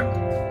glass trim.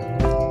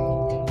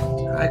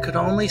 I could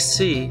only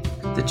see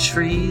the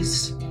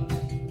trees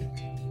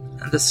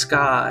and the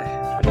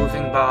sky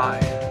moving by.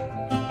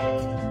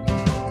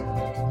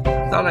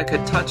 I thought I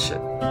could touch it,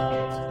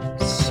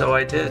 so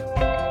I did,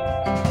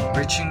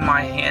 reaching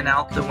my hand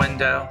out the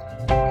window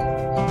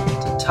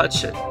to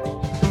touch it.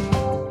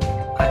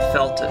 I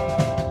felt it.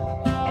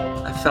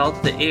 I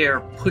felt the air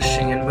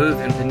pushing and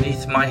moving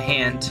beneath my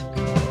hand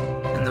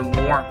and the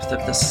warmth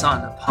of the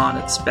sun upon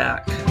its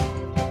back.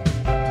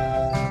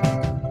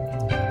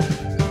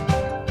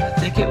 I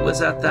think it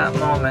was at that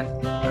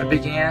moment I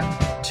began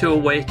to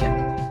awaken,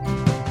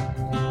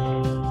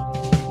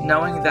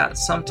 knowing that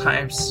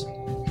sometimes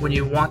when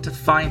you want to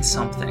find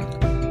something,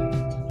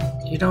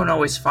 you don't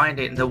always find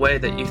it in the way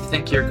that you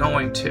think you're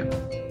going to.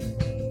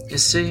 You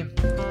see,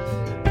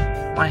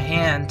 my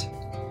hand,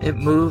 it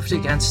moved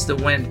against the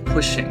wind,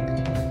 pushing,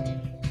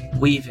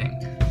 weaving,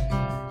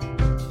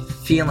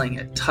 feeling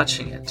it,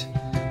 touching it,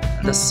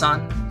 and the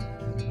sun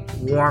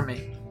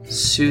warming,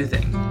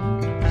 soothing,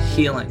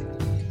 healing.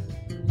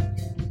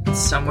 And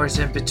somewhere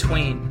in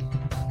between,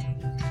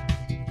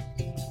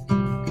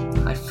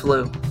 I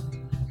flew.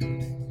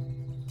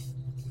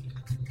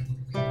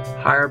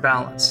 Higher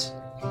balance.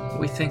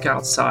 We think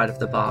outside of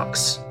the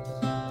box.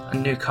 A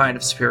new kind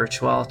of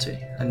spirituality,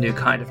 a new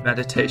kind of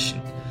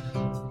meditation,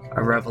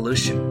 a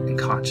revolution in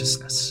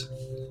consciousness.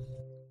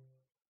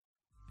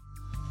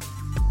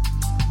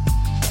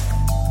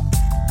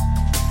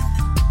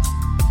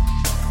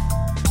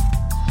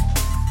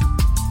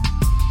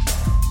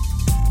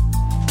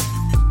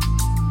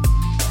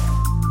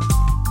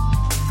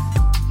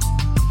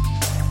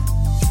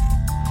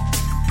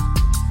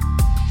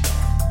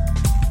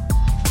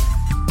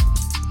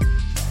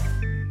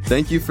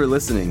 Thank you for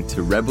listening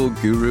to Rebel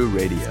Guru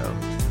Radio.